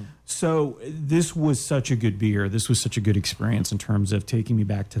great. Mm-hmm. So this was such a good beer. This was such a good experience in terms of taking me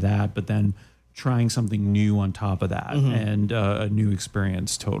back to that, but then trying something new on top of that, and a new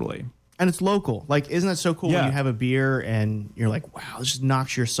experience totally. And it's local. Like, isn't that so cool when you have a beer and you're like, wow, this just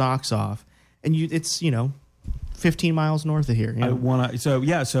knocks your socks off. And it's 15 miles north of here. You know?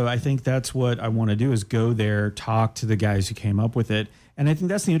 So I think that's what I want to do is go there, talk to the guys who came up with it. And I think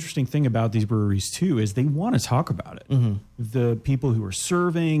that's the interesting thing about these breweries too, is they want to talk about it. Mm-hmm. The people who are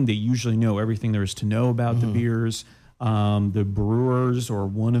serving, they usually know everything there is to know about the beers. The brewers or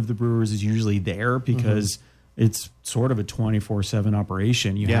one of the brewers is usually there because it's sort of a 24/7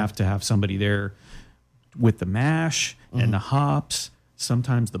 operation. You have to have somebody there with the mash and the hops,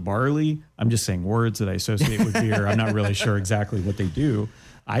 sometimes the barley. I'm just saying words that I associate with beer. I'm not really sure exactly what they do.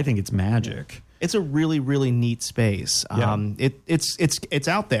 I think it's magic. It's a really, really neat space. Yeah. It's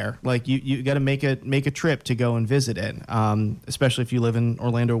out there. Like you got to make a trip to go and visit it, especially if you live in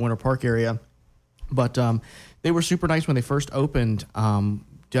Orlando Winter Park area. But they were super nice when they first opened.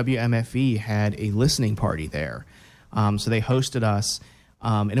 WMFE had a listening party there, so they hosted us,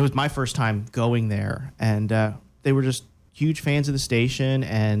 and it was my first time going there. And they were just huge fans of the station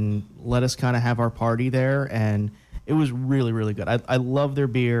and let us kind of have our party there, and it was really, really good. I love their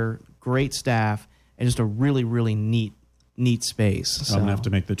beer. Great staff, and just a really, really neat space. So. I'm going to have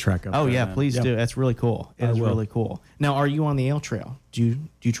to make the trek up. Oh, there, yeah, man. please do. That's really cool. It is really cool. Now, are you on the Ale Trail? Do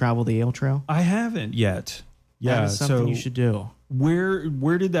you travel the Ale Trail? I haven't yet. Yeah, that is something you should do. Where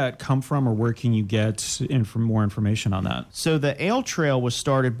did that come from, or where can you get more information on that? So the Ale Trail was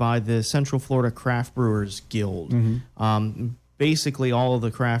started by the Central Florida Craft Brewers Guild. Basically, all of the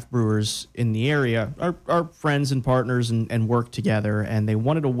craft brewers in the area are friends and partners and work together, and they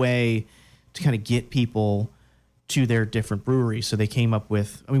wanted a way to kind of get people to their different breweries. So they came up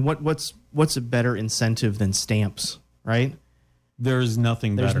with, I mean, what's a better incentive than stamps, right? There's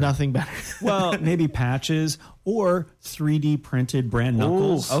nothing better. There's nothing better. Well, maybe patches or 3D printed brand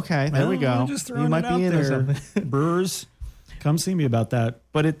knuckles. Ooh, okay, there we go. I'm just throwing You might it be out into there. something. Brewers, come see me about that.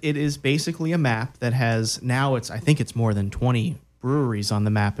 But it is basically a map that has, now I think it's more than 20 breweries on the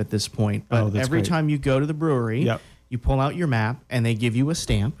map at this point. But that's every great. time you go to the brewery, Yep. you pull out your map and they give you a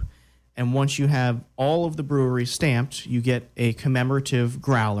stamp. And once you have all of the breweries stamped, you get a commemorative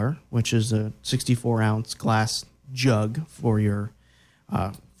growler, which is a 64-ounce glass jug for your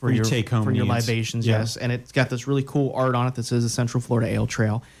take-home for your needs. libations. Yeah. Yes, and it's got this really cool art on it that says the Central Florida Ale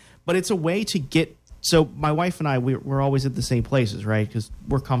Trail. But it's a way to get. So my wife and I, we're always at the same places, right? Because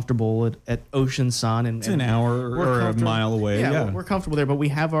we're comfortable at Ocean Sun, and It's an hour or a mile away. Yeah, we're comfortable there. But we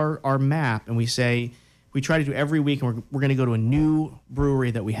have our map, and we say we try to do every week, and we're going to go to a new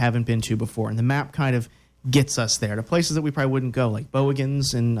brewery that we haven't been to before, and the map kind of gets us there to places that we probably wouldn't go, like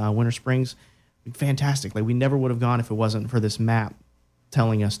Bowigan's in Winter Springs. Fantastic! Like we never would have gone if it wasn't for this map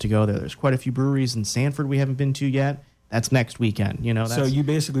telling us to go there. There's quite a few breweries in Sanford we haven't been to yet. That's next weekend. So you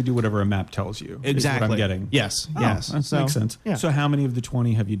basically do whatever a map tells you. Exactly. Is what I'm getting. Yes. Oh, yes. That makes sense. Yeah. So how many of the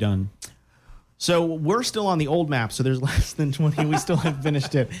 20 have you done? So we're still on the old map, so there's less than 20. We still haven't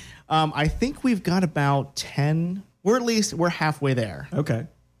finished it. I think we've got about 10. We're halfway there. Okay.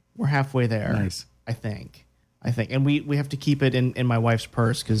 We're halfway there. Nice. I think. And we have to keep it in my wife's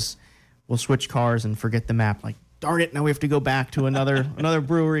purse because we'll switch cars and forget the map. Like, darn it, now we have to go back to another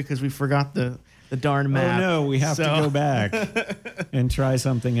brewery because we forgot the darn map. Oh, no, we have to go back and try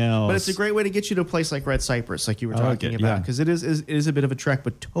something else. But it's a great way to get you to a place like Red Cypress, like you were talking about, because it is a bit of a trek,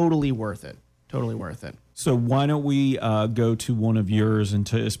 but totally worth it. Totally worth it. So why don't we go to one of yours? And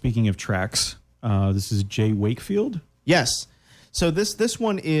speaking of treks, this is Jay Wakefield. Yes. So this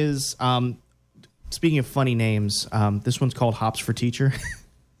one is, speaking of funny names, this one's called Hops for Teacher.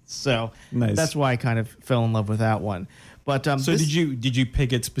 So nice. That's why I kind of fell in love with that one. But so did you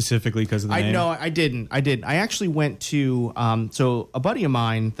pick it specifically because of the name? No, I didn't. I actually went to so a buddy of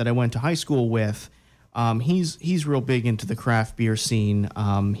mine that I went to high school with. He's real big into the craft beer scene.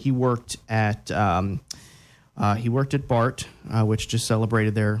 He worked at Bart, which just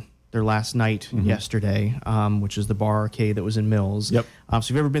celebrated their last night yesterday, which is the bar arcade that was in Mills. Yep. So if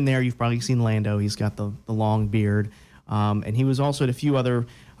you've ever been there, you've probably seen Lando. He's got the long beard, and he was also at a few other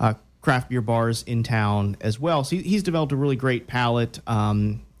craft beer bars in town as well. So he's developed a really great palate.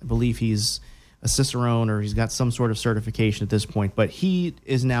 I believe he's a Cicerone or he's got some sort of certification at this point. But he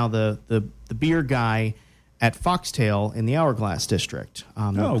is now the beer guy at Foxtail in the Hourglass District,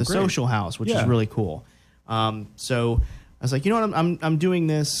 the social house, which is really cool. So I was like, you know what, I'm doing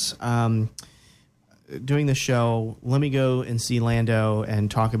this. Doing the show, let me go and see Lando and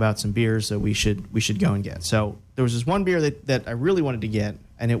talk about some beers that we should go and get. So there was this one beer that I really wanted to get,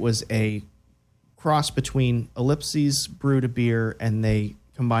 and it was a cross between Ellipses brewed a beer and they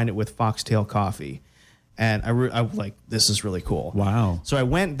combined it with Foxtail coffee. And I was like, this is really cool. Wow. So I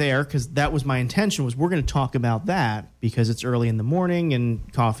went there because that was my intention, was we're going to talk about that because it's early in the morning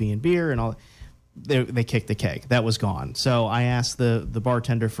and coffee and beer and all. They kicked the keg. That was gone. So I asked the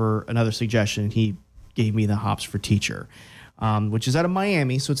bartender for another suggestion. He gave me the hops for Teacher, which is out of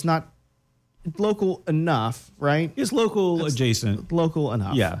Miami, so it's not local enough, right? It's local adjacent. Local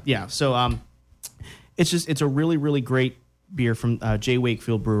enough. Yeah. So it's a really, really great beer from J.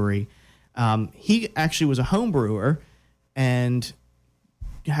 Wakefield Brewery. He actually was a home brewer and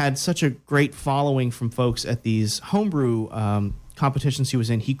had such a great following from folks at these homebrew competitions he was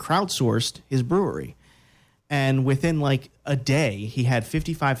in. He crowdsourced his brewery. And within like a day, he had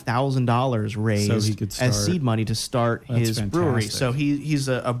 $55,000 raised So he could start- as seed money to start his brewery. fantastic. So he's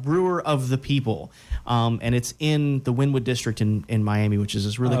a brewer of the people. And it's in the Wynwood District in Miami, which is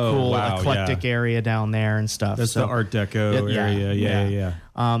this really cool, wow, eclectic area down there and stuff. That's so, the Art Deco Yeah, area.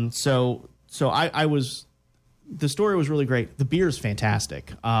 Yeah. So I was, the story was really great. The beer is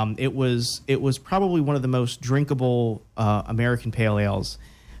fantastic. It was probably one of the most drinkable American pale ales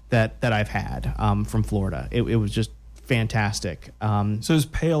that I've had from Florida. It was just fantastic. So is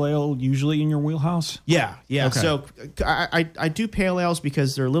pale ale usually in your wheelhouse? Yeah. Okay. So I do pale ales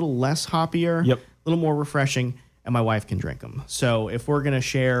because they're a little less hoppier, Yep. a little more refreshing, and my wife can drink them. So if we're gonna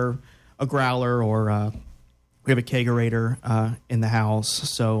share a growler or we have a kegerator in the house,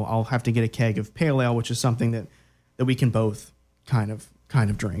 so I'll have to get a keg of pale ale, which is something that we can both kind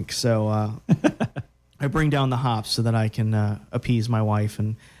of drink. So I bring down the hops so that I can appease my wife,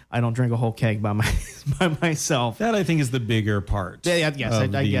 and I don't drink a whole keg by myself. That I think is the bigger part. I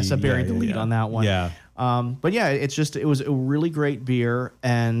guess I buried the lead on that one. Yeah. But yeah, it was a really great beer,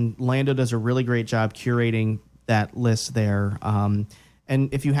 and Lando does a really great job curating that list there. And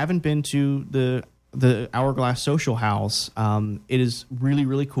if you haven't been to the Hourglass Social House, it is really,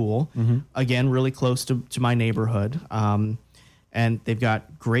 really cool. Again, really close to my neighborhood. And they've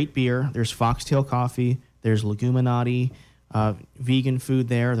got great beer. There's Foxtail Coffee. There's Leguminati, vegan food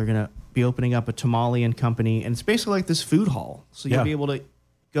there. They're going to be opening up a tamale and company. And it's basically like this food hall. So you'll be able to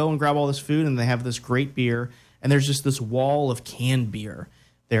go and grab all this food, and they have this great beer. And there's just this wall of canned beer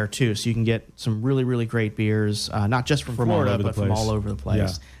there, too. So you can get some really, really great beers, not just from Florida, but from all over the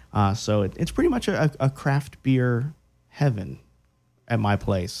place. So it's pretty much a craft beer heaven at my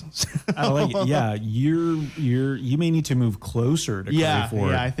place. I like it. Yeah, you may need to move closer to Curry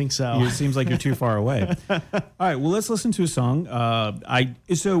Ford. Yeah, I think so. It seems like you're too far away. All right, well, let's listen to a song.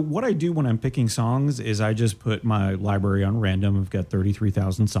 So what I do when I'm picking songs is I just put my library on random. I've got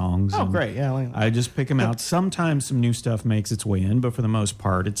 33,000 songs. Oh, great. Yeah. I just pick them out. Sometimes some new stuff makes its way in, but for the most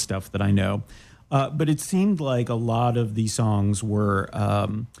part, it's stuff that I know. But it seemed like a lot of these songs were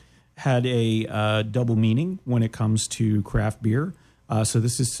had a double meaning when it comes to craft beer. So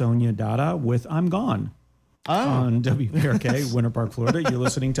this is Sonia Dada with I'm Gone on WPRK, Winter Park, Florida. You're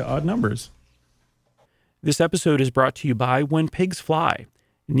listening to Odd Numbers. This episode is brought to you by When Pigs Fly.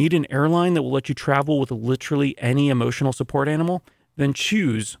 Need an airline that will let you travel with literally any emotional support animal? Then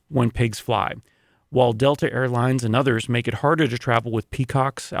choose When Pigs Fly. While Delta Airlines and others make it harder to travel with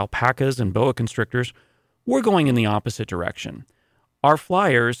peacocks, alpacas, and boa constrictors, we're going in the opposite direction. Our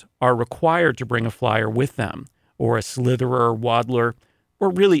flyers are required to bring a flyer with them, or a slitherer, waddler, or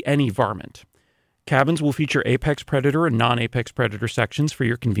really any varmint. Cabins will feature apex predator and non-apex predator sections for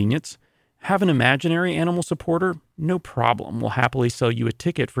your convenience. Have an imaginary animal supporter? No problem. We'll happily sell you a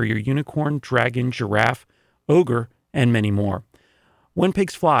ticket for your unicorn, dragon, giraffe, ogre, and many more. When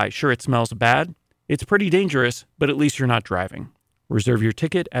Pigs Fly, sure it smells bad. It's pretty dangerous, but at least you're not driving. Reserve your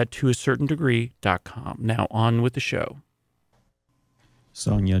ticket at toacertaindegree.com. Now on with the show.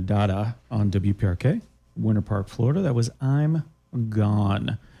 Sonia Dada on WPRK, Winter Park, Florida. That was I'm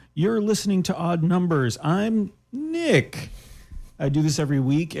Gone. You're listening to Odd Numbers. I'm Nick. I do this every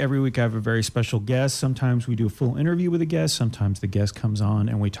week. Every week I have a very special guest. Sometimes we do a full interview with a guest. Sometimes the guest comes on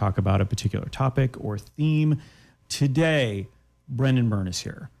and we talk about a particular topic or theme. Today, Brendan Byrne is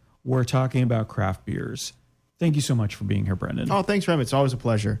here. We're talking about craft beers. Thank you so much for being here, Brendan. Oh, thanks, Rem. It's always a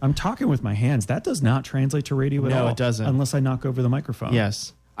pleasure. I'm talking with my hands. That does not translate to radio at all. No, it doesn't. Unless I knock over the microphone.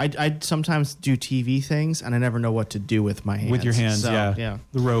 Yes. I sometimes do TV things, and I never know what to do with my hands. With your hands, So, yeah.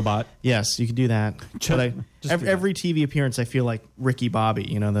 The robot. Yes, you can do that. But every TV appearance, I feel like Ricky Bobby.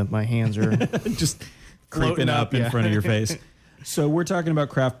 You know, that my hands are just creeping up in front of your face. So we're talking about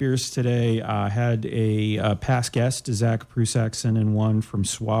craft beers today. I had a past guest, Zach Prusackson, and one from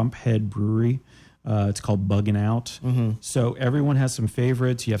Swamp Head Brewery. It's called Buggin' Out. Mm-hmm. So everyone has some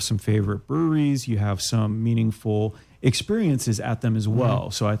favorites. You have some favorite breweries. You have some meaningful experiences at them as well.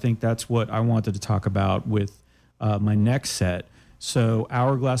 Mm-hmm. So I think that's what I wanted to talk about with my next set. So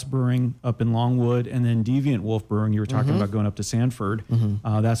Hourglass Brewing up in Longwood, and then Deviant Wolf Brewing, you were talking about going up to Sanford.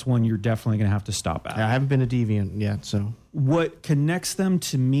 That's one you're definitely going to have to stop at. I haven't been to Deviant yet, so. What connects them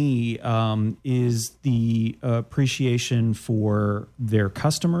to me is the appreciation for their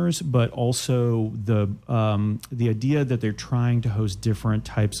customers, but also the idea that they're trying to host different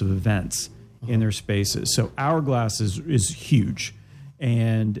types of events in their spaces. So Hourglass is huge.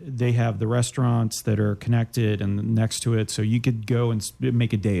 And they have the restaurants that are connected and next to it, so you could go and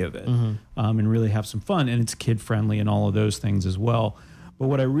make a day of it and really have some fun. And it's kid friendly and all of those things as well. But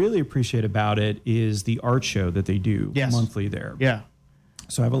what I really appreciate about it is the art show that they do monthly there. Yeah.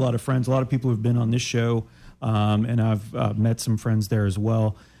 So I have a lot of friends, a lot of people who've been on this show, and I've met some friends there as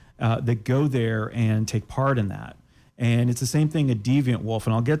well that go there and take part in that. And it's the same thing at Deviant Wolf,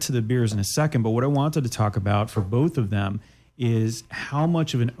 and I'll get to the beers in a second. But what I wanted to talk about for both of them is how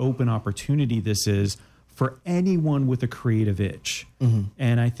much of an open opportunity this is for anyone with a creative itch.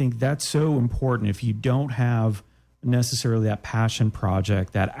 And I think that's so important. If you don't have necessarily that passion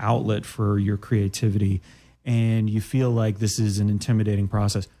project, that outlet for your creativity, and you feel like this is an intimidating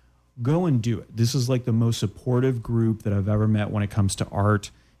process, go and do it. This is like the most supportive group that I've ever met when it comes to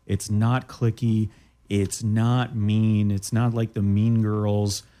art. It's not cliquey. It's not mean. It's not like the Mean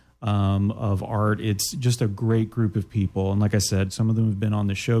Girls of art. It's just a great group of people. And like I said, some of them have been on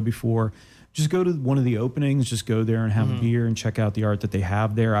the show before. Just go to one of the openings, just go there and have a beer and check out the art that they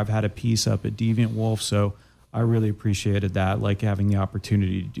have there. I've had a piece up at Deviant Wolf, so I really appreciated that, like having the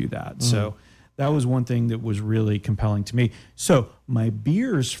opportunity to do that. So that was one thing that was really compelling to me. So my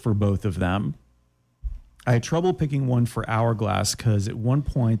beers for both of them, I had trouble picking one for Hourglass because at one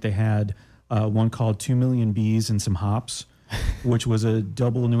point they had one called 2 Million Bees and Some Hops, which was a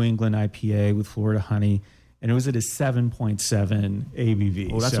double New England IPA with Florida honey, and it was at a 7.7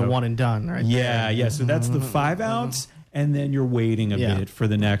 ABV. Oh, that's a one and done, right? Yeah. So that's the 5 ounce, and then you're waiting a bit for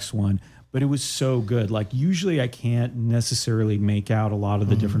the next one. But it was so good. Like usually I can't necessarily make out a lot of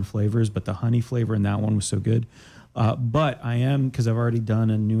the different flavors, but the honey flavor in that one was so good. But I am, because I've already done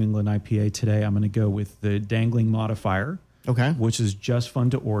a New England IPA today, I'm going to go with the Dangling Modifier. Okay. Which is just fun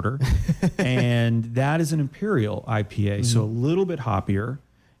to order. And that is an Imperial IPA, so a little bit hoppier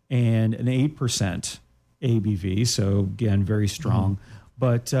and an 8% ABV. So again, very strong.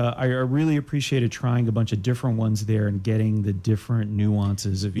 But I really appreciated trying a bunch of different ones there and getting the different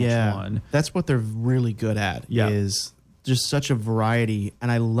nuances of each one. That's what they're really good at is just such a variety.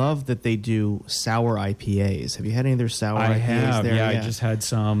 And I love that they do sour IPAs. Have you had any of their sour IPAs have, there? Yeah, I just had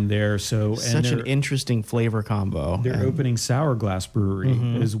some there. So such an interesting flavor combo. They're opening Sourglass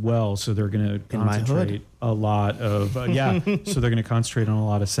Brewery as well. So they're going to concentrate a lot of, so they're going to concentrate on a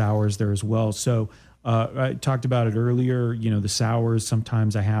lot of sours there as well. So I talked about it earlier, the sours,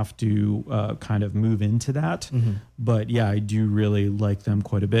 sometimes I have to kind of move into that. But yeah, I do really like them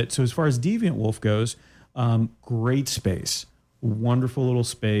quite a bit. So as far as Deviant Wolf goes, great space, wonderful little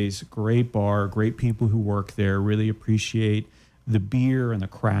space, great bar, great people who work there, really appreciate the beer and the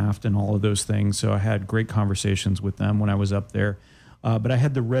craft and all of those things. So I had great conversations with them when I was up there. But I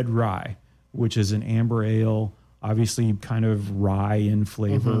had the Red Rye, which is an amber ale, obviously kind of rye in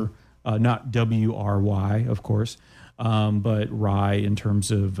flavor, not WRY, of course, but rye in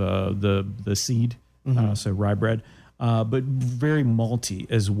terms of the seed, so rye bread. But very malty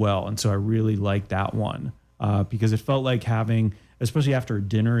as well. And so I really liked that one because it felt like having, especially after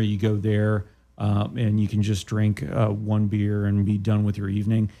dinner, you go there and you can just drink one beer and be done with your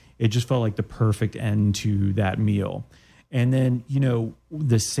evening. It just felt like the perfect end to that meal. And then,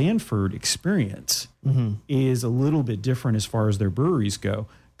 the Sanford experience is a little bit different as far as their breweries go,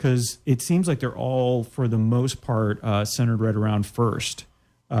 because it seems like they're all, for the most part, centered right around First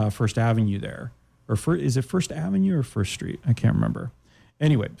Avenue there. Or is it First Avenue or First Street? I can't remember.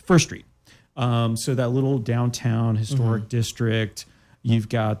 Anyway, First Street. So that little downtown historic district, you've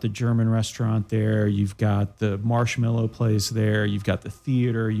got the German restaurant there, you've got the marshmallow place there, you've got the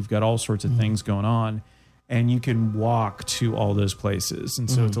theater, you've got all sorts of things going on, and you can walk to all those places. And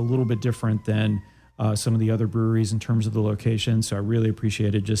so it's a little bit different than some of the other breweries in terms of the location. So I really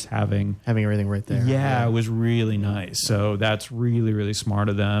appreciated just having everything right there. Yeah, it was really nice. So that's really, really smart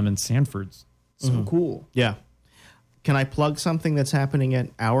of them. And Sanford's so cool. Yeah. Can I plug something that's happening at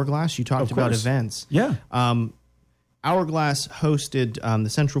Hourglass? You talked about events. Yeah. Hourglass hosted the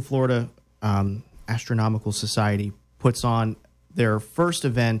Central Florida Astronomical Society puts on their first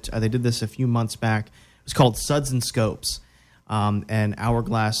event. They did this a few months back. It was called Suds and Scopes. And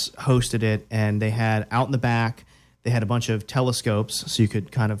Hourglass hosted it, and they had out in the back, They had a bunch of telescopes, so you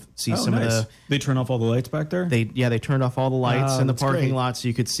could kind of see some of the. They turn off all the lights back there. They turned off all the lights in the that's parking great. lot, so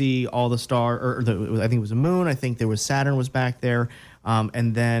you could see all the I think it was a moon. I think there was Saturn was back there,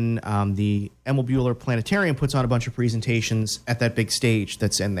 and then the Emil Bueller Planetarium puts on a bunch of presentations at that big stage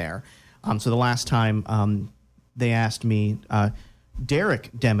that's in there. So the last time they asked me,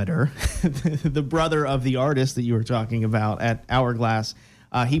 Derek Demeter, the brother of the artist that you were talking about at Hourglass,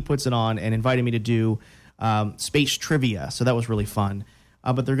 he puts it on and invited me to do space trivia. So that was really fun.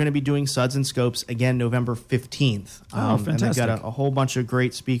 But they're going to be doing Suds and Scopes again November 15th. Fantastic. And they've got a whole bunch of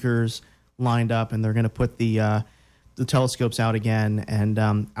great speakers lined up, and they're going to put the telescopes out again. And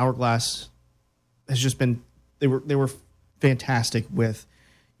Hourglass has just been they were fantastic with,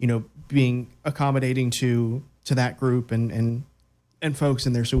 being accommodating to that group and folks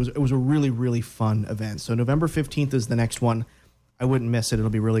in there. So it was a really, really fun event. So November 15th is the next one. I wouldn't miss it.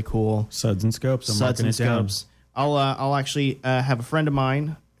 It'll be really cool. Suds and Scopes. I'm Suds marking and it down. Scopes. I'll actually have a friend of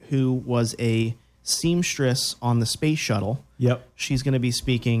mine who was a seamstress on the space shuttle. Yep. She's going to be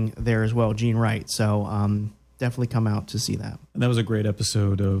speaking there as well, Jean Wright. So definitely come out to see that. And that was a great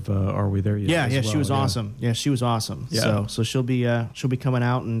episode of Are We There Yet? Yeah, as she well, was awesome. Yeah, she was awesome. Yeah. So she'll be coming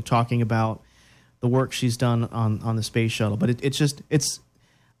out and talking about the work she's done on the space shuttle. But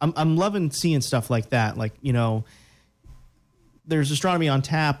I'm loving seeing stuff like that. Like, there's astronomy on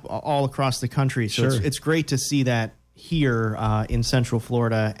tap all across the country. So Sure. it's great to see that here in Central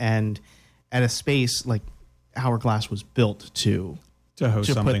Florida and at a space like Hourglass was built to host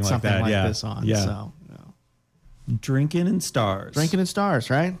put something like something that. like Yeah. this on. Yeah. So, Drinking in Stars. Drinking in Stars,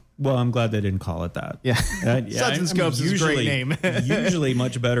 right? Well, I'm glad they didn't call it that. Yeah. Yeah, Suds and Scopes is a great name. Usually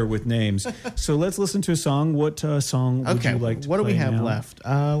much better with names. So let's listen to a song. What song would you like to what do we play have now? left?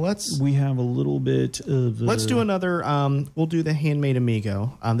 We have a little bit of... Let's do another. We'll do the Handmade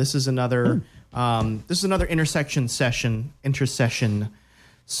Amigo. This is another. This is another intercession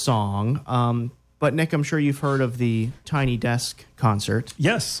song. But Nick, I'm sure you've heard of the Tiny Desk concert.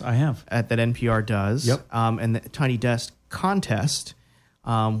 Yes, I have. That NPR does. Yep. And the Tiny Desk contest,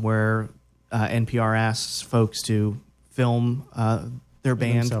 where NPR asks folks to film their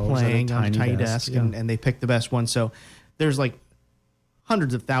band themselves at a playing on a tiny Tiny desk, Desk, yeah. and they pick the best one. So there's like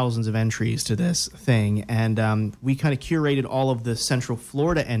hundreds of thousands of entries to this thing, and we kind of curated all of the Central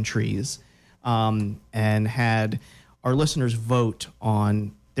Florida entries and had our listeners vote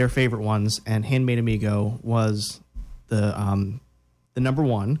on their favorite ones, and Handmade Amigo was the number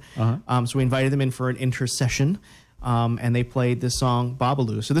one. Uh-huh. So we invited them in for an intercession, and they played this song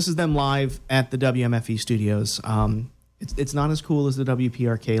Babalu. So this is them live at the WMFE studios. It's not as cool as the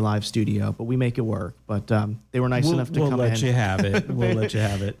WPRK live studio, but we make it work. But they were nice enough to come in. We'll let you have it. We'll let you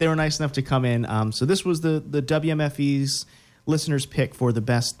have it. They were nice enough to come in. So this was the WMFE's listeners' pick for the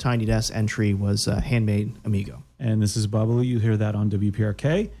best Tiny Desk entry was Handmade Amigo. And this is Babalu. You hear that on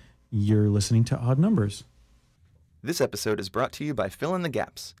WPRK. You're listening to Odd Numbers. This episode is brought to you by Fill in the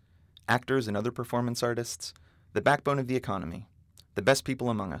Gaps. Actors and other performance artists, the backbone of the economy, the best people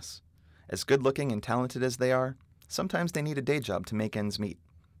among us. As good-looking and talented as they are, sometimes they need a day job to make ends meet.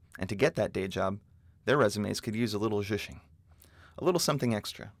 And to get that day job, their resumes could use a little zhuzhing. A little something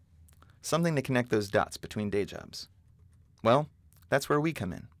extra. Something to connect those dots between day jobs. Well, that's where we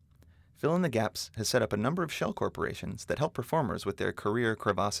come in. Fill in the Gaps has set up a number of shell corporations that help performers with their career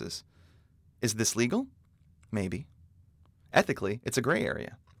crevasses. Is this legal? Maybe. Ethically, it's a gray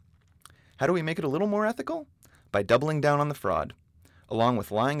area. How do we make it a little more ethical? By doubling down on the fraud. Along with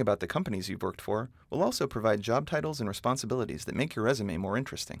lying about the companies you've worked for, we'll also provide job titles and responsibilities that make your resume more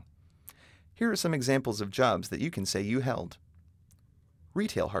interesting. Here are some examples of jobs that you can say you held.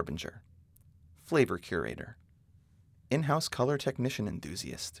 Retail harbinger, flavor curator, in-house color technician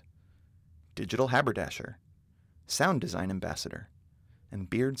enthusiast, digital haberdasher, sound design ambassador, and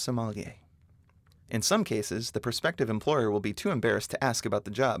beard sommelier. In some cases, the prospective employer will be too embarrassed to ask about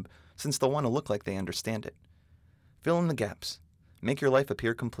the job since they'll want to look like they understand it. Fill in the gaps. Make your life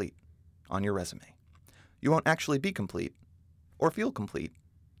appear complete on your resume. You won't actually be complete or feel complete.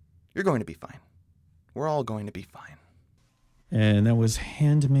 You're going to be fine. We're all going to be fine. And that was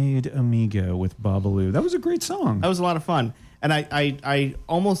Handmade Amigo with Babalu. That was a great song. That was a lot of fun. And I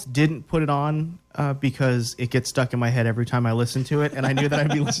almost didn't put it on because it gets stuck in my head every time I listen to it. And I knew that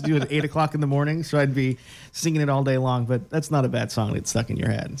I'd be listening to it at 8 o'clock in the morning, so I'd be singing it all day long. But that's not a bad song. It's stuck in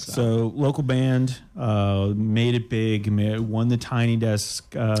your head. So local band made it big, won the Tiny Desk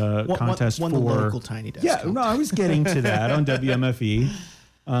contest won for... the local Tiny Desk. Yeah, no, I was getting to that on WMFE.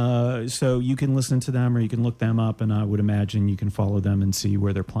 So you can listen to them or you can look them up, and I would imagine you can follow them and see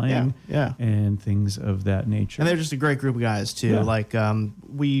where they're playing and things of that nature. And they're just a great group of guys, too. Yeah. Like,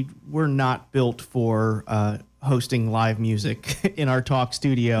 we're not built for hosting live music in our talk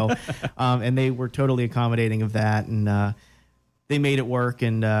studio, and they were totally accommodating of that, and they made it work,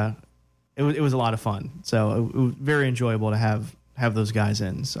 and it was a lot of fun. So it was very enjoyable to have those guys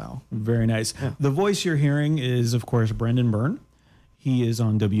in. So very nice. Yeah. The voice you're hearing is, of course, Brendan Byrne. He is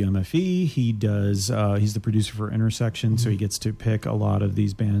on WMFE. He does. He's the producer for Intersection, so he gets to pick a lot of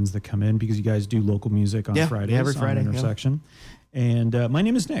these bands that come in because you guys do local music on Fridays every Friday, on Intersection. Yeah. And my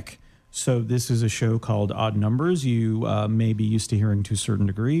name is Nick. So this is a show called Odd Numbers. You may be used to hearing to a certain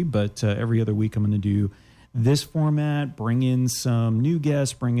degree, but every other week I'm going to do this format, bring in some new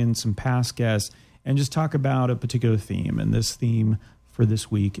guests, bring in some past guests, and just talk about a particular theme. And this theme for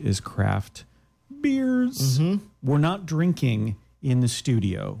this week is craft beers. Mm-hmm. We're not drinking in the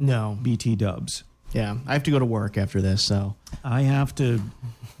studio. No. BT dubs. Yeah. I have to go to work after this, so. I have to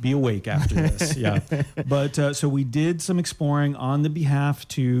be awake after this. Yeah. But so we did some exploring on the behalf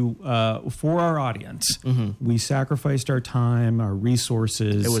for our audience. Mm-hmm. We sacrificed our time, our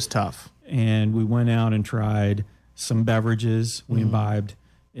resources. It was tough. And we went out and tried some beverages. We imbibed.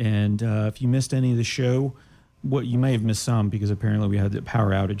 And if you missed any of the show, you may have missed some because apparently we had the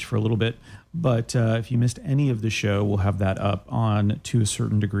power outage for a little bit. But if you missed any of the show, we'll have that up on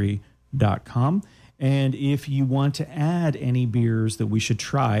toacertaindegree.com. And if you want to add any beers that we should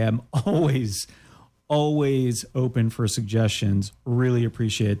try, I'm always open for suggestions. Really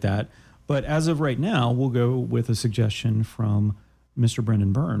appreciate that. But as of right now, we'll go with a suggestion from Mr.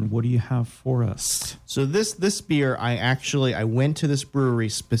 Brendan Byrne. What do you have for us? So this beer, I went to this brewery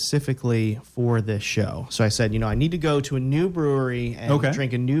specifically for this show. So I said, I need to go to a new brewery and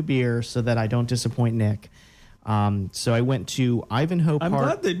drink a new beer so that I don't disappoint Nick. So I went to Ivanhoe Park. I'm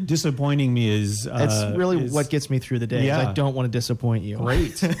glad that disappointing me is... it's really what gets me through the day. Yeah. I don't want to disappoint you.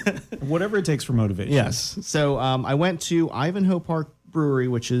 Great. Whatever it takes for motivation. Yes. So I went to Ivanhoe Park Brewery,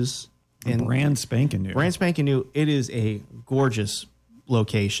 which is... brand spanking new. Brand spanking new. It is a gorgeous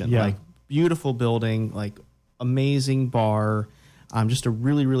location. Yeah. Like beautiful building, like amazing bar. Just a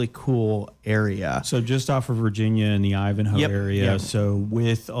really, really cool area. So just off of Virginia in the Ivanhoe area. Yep. So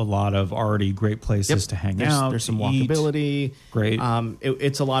with a lot of already great places to hang out. There's some walkability. Great.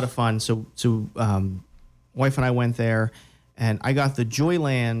 It's a lot of fun. So wife and I went there, and I got the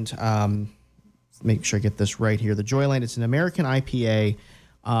Joyland. Make sure I get this right here. The Joyland. It's an American IPA.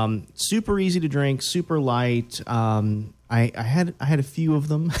 Super easy to drink, super light. I had a few of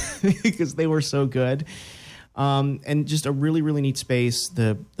them because they were so good. And just a really, really neat space.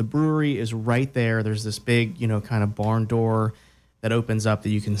 The brewery is right there. There's this big, kind of barn door that opens up that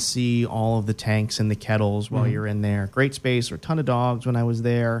you can see all of the tanks and the kettles while you're in there. Great space. There were a ton of dogs when I was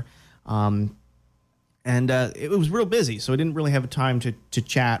there. And it was real busy, so I didn't really have time to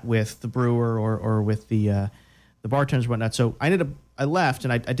chat with the brewer or with the bartenders and whatnot. So I left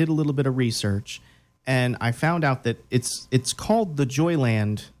and I did a little bit of research, and I found out that it's called the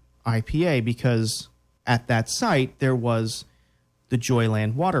Joyland IPA because at that site there was the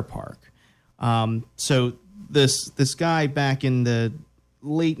Joyland Water Park. So this guy back in the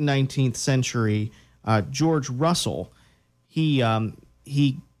late 19th century, George Russell, he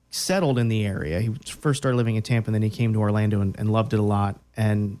settled in the area. He first started living in Tampa, and then he came to Orlando and loved it a lot,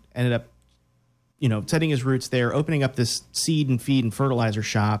 and ended up setting his roots there, opening up this seed and feed and fertilizer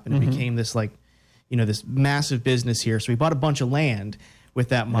shop, and it became this this massive business here. So he bought a bunch of land with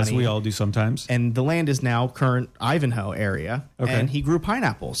that money. As we all do sometimes. And the land is now current Ivanhoe area. Okay. And he grew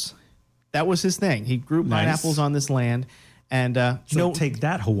pineapples. That was his thing. He grew pineapples on this land. And take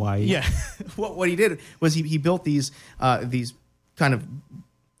that, Hawaii. Yeah. What he did was he built these kind of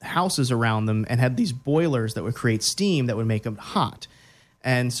houses around them and had these boilers that would create steam that would make them hot.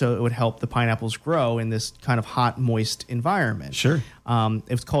 And so it would help the pineapples grow in this kind of hot, moist environment. Sure. It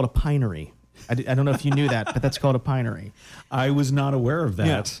was called a pinery. I don't know if you knew that, but that's called a pinery. I was not aware of that.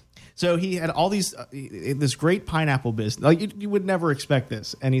 Yeah. So he had all these, this great pineapple business. Like you would never expect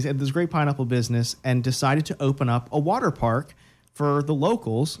this. And he's had this great pineapple business and decided to open up a water park for the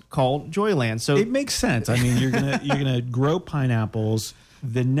locals called Joyland. So it makes sense. I mean, you're gonna grow pineapples.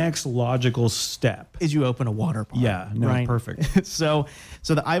 The next logical step is you open a water park. Yeah, no, right? Perfect. So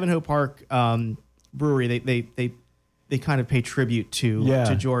the Ivanhoe Park brewery, they kind of pay tribute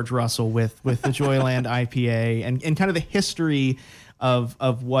to George Russell with the Joyland IPA and kind of the history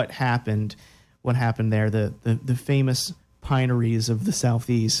of what happened there, the famous pineries of the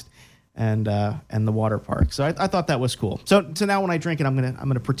Southeast and the water park. So I thought that was cool. So now when I drink it, I'm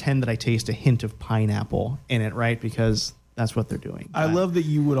gonna pretend that I taste a hint of pineapple in it, right? Because that's what they're doing. I love that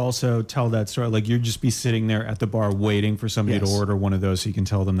you would also tell that story. Like you'd just be sitting there at the bar waiting for somebody to order one of those so you can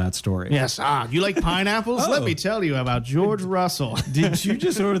tell them that story. Yes. You like pineapples? Let me tell you about George Russell. Did you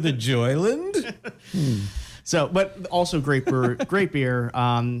just order the Joyland? So, but also great beer.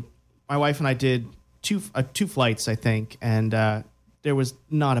 My wife and I did two flights, I think, and there was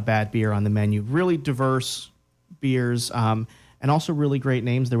not a bad beer on the menu. Really diverse beers, and also really great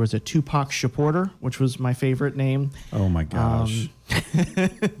names. There was a Tupac Shaporter, which was my favorite name. Oh my gosh,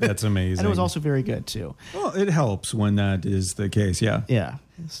 that's amazing. And it was also very good too. Well, it helps when that is the case. Yeah. Yeah.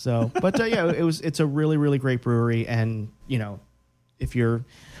 So, but it's a really, really great brewery, and if you're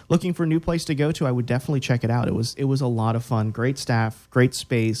looking for a new place to go to, I would definitely check it out. It was a lot of fun. Great staff, great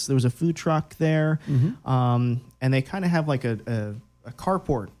space. There was a food truck there, and they kind of have like a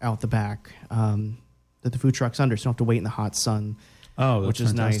carport out the back that the food truck's under, so you don't have to wait in the hot sun. Oh, that's which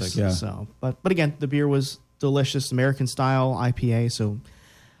is fantastic. nice. Yeah. So, but again, the beer was delicious, American style IPA, so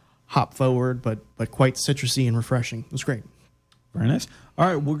hop forward, but quite citrusy and refreshing. It was great. Very nice. All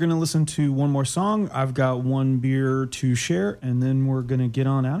right, we're going to listen to one more song. I've got one beer to share, and then we're going to get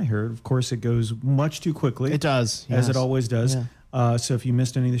on out of here. Of course, it goes much too quickly. It does. As it yes. always does. Yeah. So if you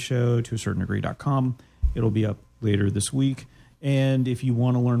missed any of the show, toacertaindegree.com. It'll be up later this week. And if you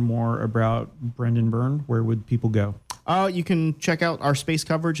want to learn more about Brendan Byrne, where would people go? You can check out our space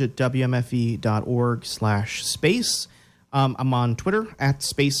coverage at wmfe.org/space. I'm on Twitter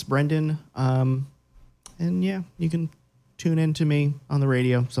 @SpaceBrendan. And yeah, you can tune in to me on the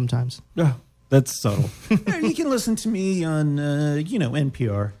radio sometimes. Oh, that's subtle. You can listen to me on,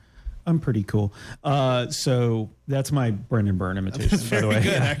 NPR. I'm pretty cool. So that's my Brendan Byrne imitation, by the way.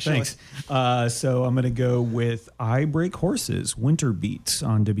 Good, actually. Thanks. So I'm going to go with I Break Horses, Winter Beats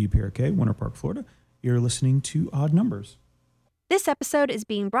on WPRK, Winter Park, Florida. You're listening to Odd Numbers. This episode is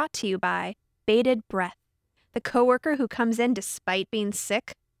being brought to you by Bated Breath, the coworker who comes in despite being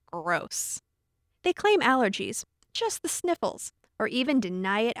sick. Gross. They claim allergies, just the sniffles, or even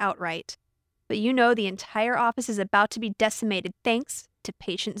deny it outright. But you know the entire office is about to be decimated thanks to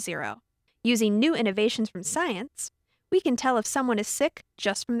Patient Zero. Using new innovations from science, we can tell if someone is sick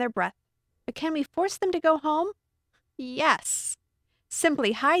just from their breath. But can we force them to go home? Yes.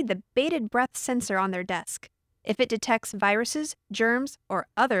 Simply hide the bated breath sensor on their desk. If it detects viruses, germs, or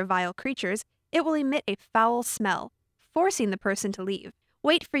other vile creatures, it will emit a foul smell, forcing the person to leave.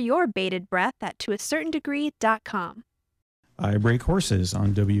 Wait for your bated breath at toacertaindegree.com. I Break Horses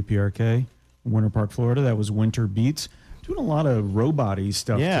on WPRK, Winter Park, Florida. That was Winter Beats. Doing a lot of robot-y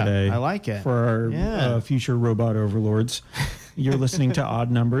stuff today. I like it. For our future robot overlords. You're listening to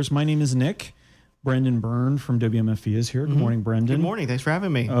Odd Numbers. My name is Nick. Brendan Byrne from WMFE is here. Good morning, Brendan. Good morning. Thanks for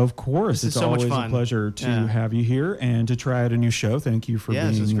having me. Of course. It's so always much fun. a pleasure to have you here and to try out a new show. Thank you for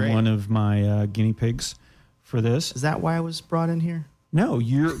being one of my guinea pigs for this. Is that why I was brought in here? No,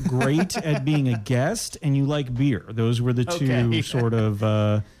 you're great at being a guest, and you like beer. Those were the two sort of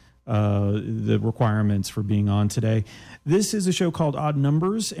the requirements for being on today. This is a show called Odd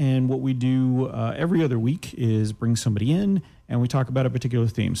Numbers, and what we do every other week is bring somebody in, and we talk about a particular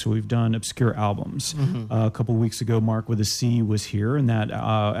theme. So we've done obscure albums. A couple of weeks ago, Mark with a C was here, and that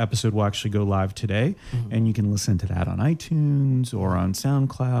episode will actually go live today, and you can listen to that on iTunes or on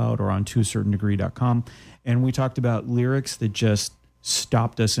SoundCloud or on toacertaindegree.com. And we talked about lyrics that just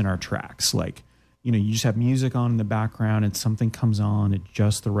stopped us in our tracks. Like, you just have music on in the background and something comes on at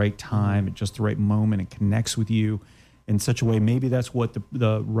just the right time, at just the right moment. It connects with you in such a way. Maybe that's what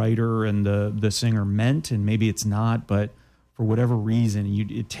the writer and the singer meant, and maybe it's not, but for whatever reason,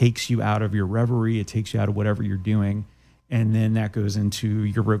 it takes you out of your reverie. It takes you out of whatever you're doing. And then that goes into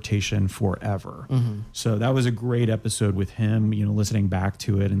your rotation forever. So that was a great episode with him, listening back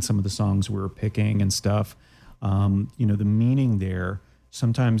to it and some of the songs we were picking and stuff. The meaning there,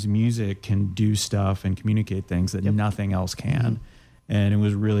 sometimes music can do stuff and communicate things that nothing else can. And it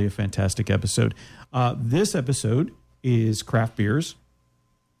was really a fantastic episode. This episode is craft beers.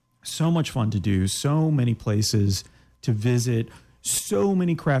 So much fun to do, so many places to visit, so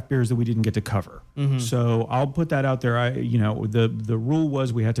many craft beers that we didn't get to cover. So I'll put that out there. The rule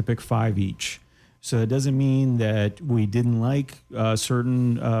was we had to pick 5 each. So it doesn't mean that we didn't like a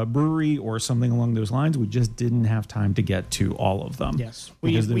certain brewery or something along those lines. We just didn't have time to get to all of them. Yes,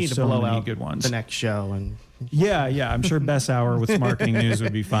 because we need there's to blow many out good ones. The next show and yeah. I'm sure Best Hour with Marketing News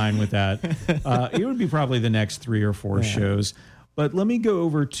would be fine with that. It would be probably the next 3 or 4 shows. But let me go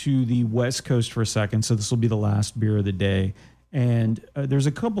over to the West Coast for a second. So this will be the last beer of the day. And there's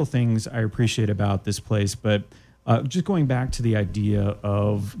a couple things I appreciate about this place, but just going back to the idea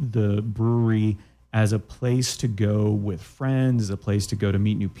of the brewery as a place to go with friends, as a place to go to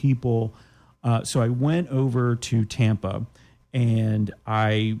meet new people. So I went over to Tampa, and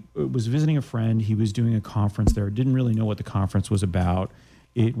I was visiting a friend. He was doing a conference there. Didn't really know what the conference was about.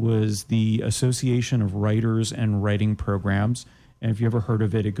 It was the Association of Writers and Writing Programs. And if you ever heard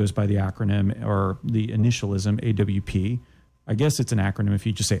of it, it goes by the acronym or the initialism AWP. I guess it's an acronym if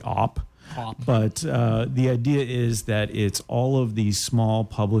you just say OP. But the idea is that it's all of these small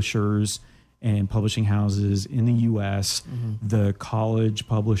publishers and publishing houses in the U.S., the college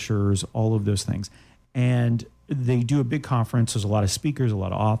publishers, all of those things. And they do a big conference. There's a lot of speakers, a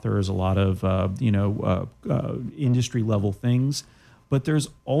lot of authors, a lot of industry level things. But there's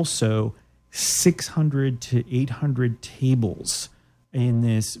also 600 to 800 tables in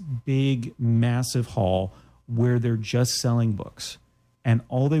this big, massive hall where they're just selling books. And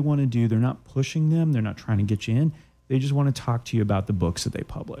all they want to do, they're not pushing them. They're not trying to get you in. They just want to talk to you about the books that they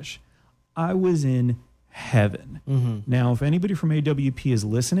publish. I was in heaven. Now, if anybody from AWP is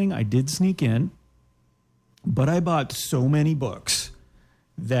listening, I did sneak in. But I bought so many books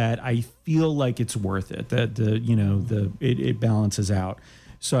that I feel like it's worth it. That it balances out.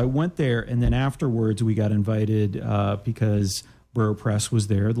 So I went there, and then afterwards we got invited because Burrow Press was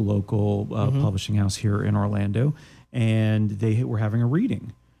there, the local publishing house here in Orlando, and they were having a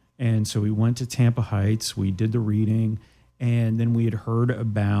reading. And so we went to Tampa Heights. We did the reading, and then we had heard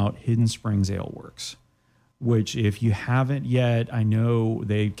about Hidden Springs Ale Works, which if you haven't yet, I know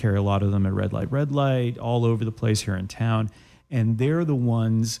they carry a lot of them at Red Light, all over the place here in town. And they're the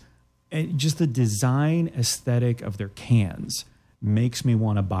ones, just the design aesthetic of their cans makes me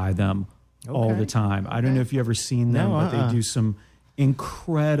want to buy them all the time. I don't know if you've ever seen them, but they do some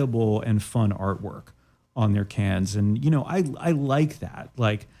incredible and fun artwork on their cans. And, I like that.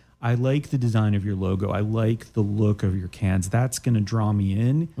 Like, I like the design of your logo. I like the look of your cans. That's going to draw me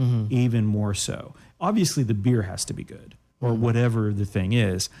in even more so. Obviously, the beer has to be good or whatever the thing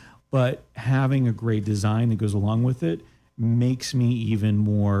is, but having a great design that goes along with it makes me even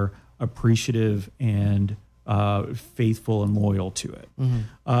more appreciative and faithful and loyal to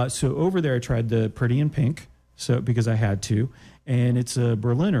it. So over there, I tried the Pretty in Pink, because I had to, and it's a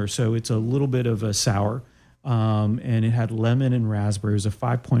Berliner, so it's a little bit of a sour. And it had lemon and raspberry. It was a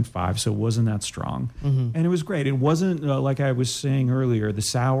 5.5, so it wasn't that strong. And it was great. It wasn't, like I was saying earlier, the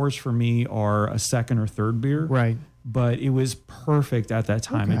sours for me are a second or third beer. Right. But it was perfect at that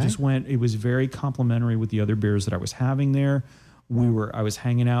time. It was very complimentary with the other beers that I was having there. I was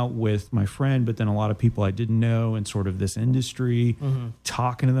hanging out with my friend, but then a lot of people I didn't know in sort of this industry,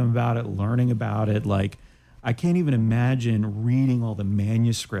 talking to them about it, learning about it. Like, I can't even imagine reading all the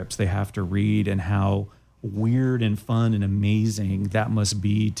manuscripts they have to read and how weird and fun and amazing that must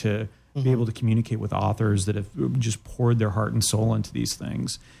be to be able to communicate with authors that have just poured their heart and soul into these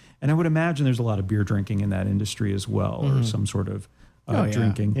things. And I would imagine there's a lot of beer drinking in that industry as well, or some sort of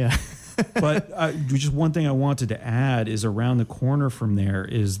drinking. Yeah. But just one thing I wanted to add is around the corner from there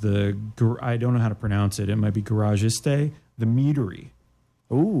is I don't know how to pronounce it. It might be Garagiste, the meadery.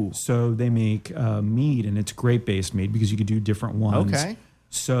 Ooh. So they make mead, and it's grape-based mead because you could do different ones. Okay.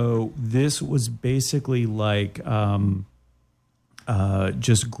 So this was basically like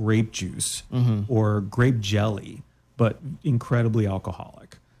just grape juice or grape jelly, but incredibly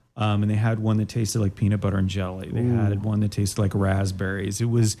alcoholic. And they had one that tasted like peanut butter and jelly. They had one that tasted like raspberries. It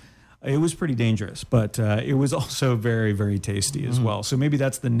was pretty dangerous, but it was also very, very tasty as well. So maybe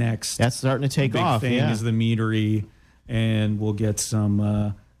that's the next. That's starting to take big off. thing is the meadery, and we'll get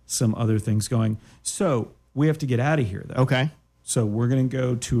some other things going. So we have to get out of here, though. Okay. So we're going to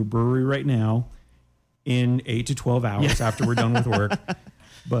go to a brewery right now in 8 to 12 hours after we're done with work.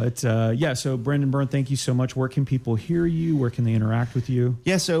 But so Brendan Byrne, thank you so much. Where can people hear you? Where can they interact with you?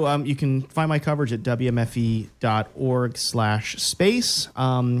 Yeah, so you can find my coverage at wmfe.org/space.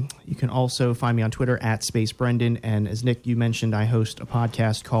 You can also find me on Twitter at SpaceBrendan. And as Nick, you mentioned, I host a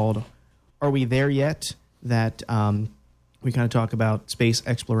podcast called Are We There Yet? That we kind of talk about space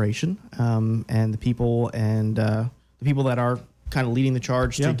exploration and the people that are kind of leading the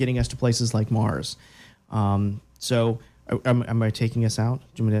charge to getting us to places like Mars. So am I taking us out?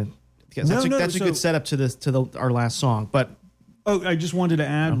 Do you want me to? That's a good setup to our last song. But I just wanted to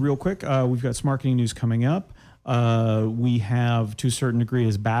add real quick. We've got some marketing news coming up. We have, to a certain degree,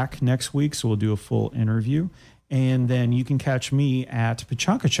 is back next week, so we'll do a full interview. And then you can catch me at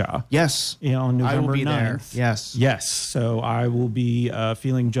Pechakacha. Yes. On November I will be 9th. there. Yes. Yes. So I will be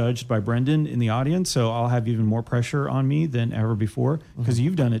feeling judged by Brendan in the audience. So I'll have even more pressure on me than ever before because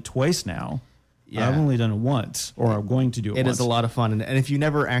you've done it twice now. Yeah. I've only done it once, or I'm going to do it once. It is a lot of fun. And if you've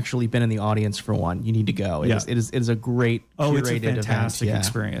never actually been in the audience for one, you need to go. It is a great curated it's a fantastic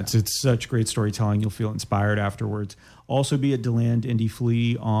experience. It's such great storytelling. You'll feel inspired afterwards. Also be at DeLand Indie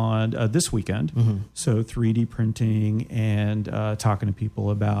Flea on this weekend. So 3D printing and talking to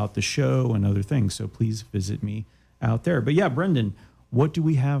people about the show and other things. So please visit me out there. But yeah, Brendan, What do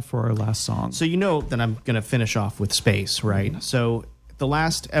we have for our last song? So you know that I'm going to finish off with space, right? Mm-hmm. So the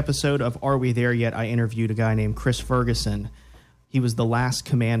last episode of Are We There Yet? I interviewed a guy named Chris Ferguson. He was the last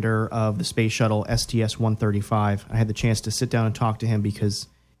commander of the space shuttle STS-135. I had the chance to sit down and talk to him because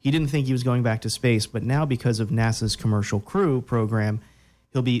he didn't think he was going back to space, but now because of NASA's Commercial Crew program,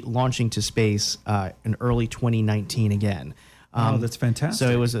 he'll be launching to space in early 2019 again. Oh, that's fantastic. So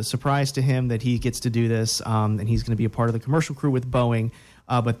it was a surprise to him that he gets to do this, and he's going to be a part of the Commercial Crew with Boeing.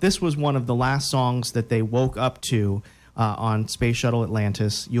 But this was one of the last songs that they woke up to on Space Shuttle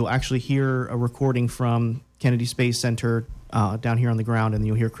Atlantis. You'll actually hear a recording from Kennedy Space Center down here on the ground, and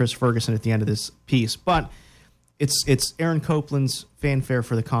you'll hear Chris Ferguson at the end of this piece. But it's Aaron Copland's Fanfare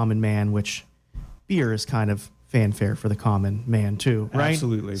for the Common Man, which beer is kind of fanfare for the common man too, right?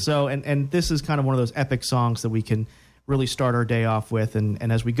 Absolutely. So, and this is kind of one of those epic songs that we can really start our day off with.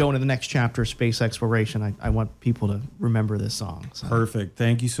 And as we go into the next chapter of space exploration, I want people to remember this song. So. Perfect.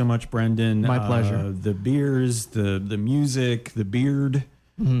 Thank you so much, Brendan. My pleasure. The beers, the music, the beard.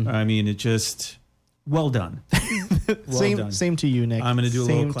 Mm-hmm. I mean, it just, well done. Well done. Same to you, Nick. I'm going to do a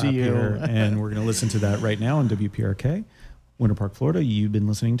Same little clap to you. here, and we're going to listen to that right now on WPRK, Winter Park, Florida. You've been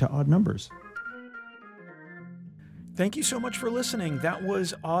listening to Odd Numbers. Thank you so much for listening. That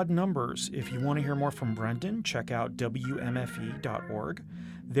was Odd Numbers. If you want to hear more from Brendan, check out WMFE.org.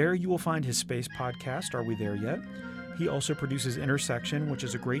 There you will find his space podcast, Are We There Yet? He also produces Intersection, which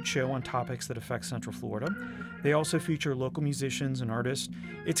is a great show on topics that affect Central Florida. They also feature local musicians and artists.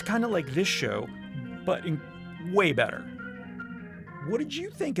 It's kind of like this show, but way better. What did you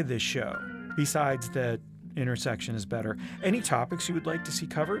think of this show, besides that Intersection is better? Any topics you would like to see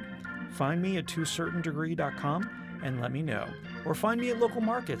covered? Find me at toacertaindegree.com and let me know. Or find me at local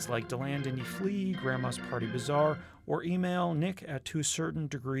markets like DeLand Indie Flea, Grandma's Party Bazaar, or email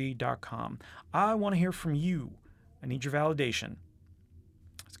nick@toacertaindegree.com. I want to hear from you. I need your validation.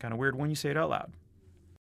 It's kind of weird when you say it out loud.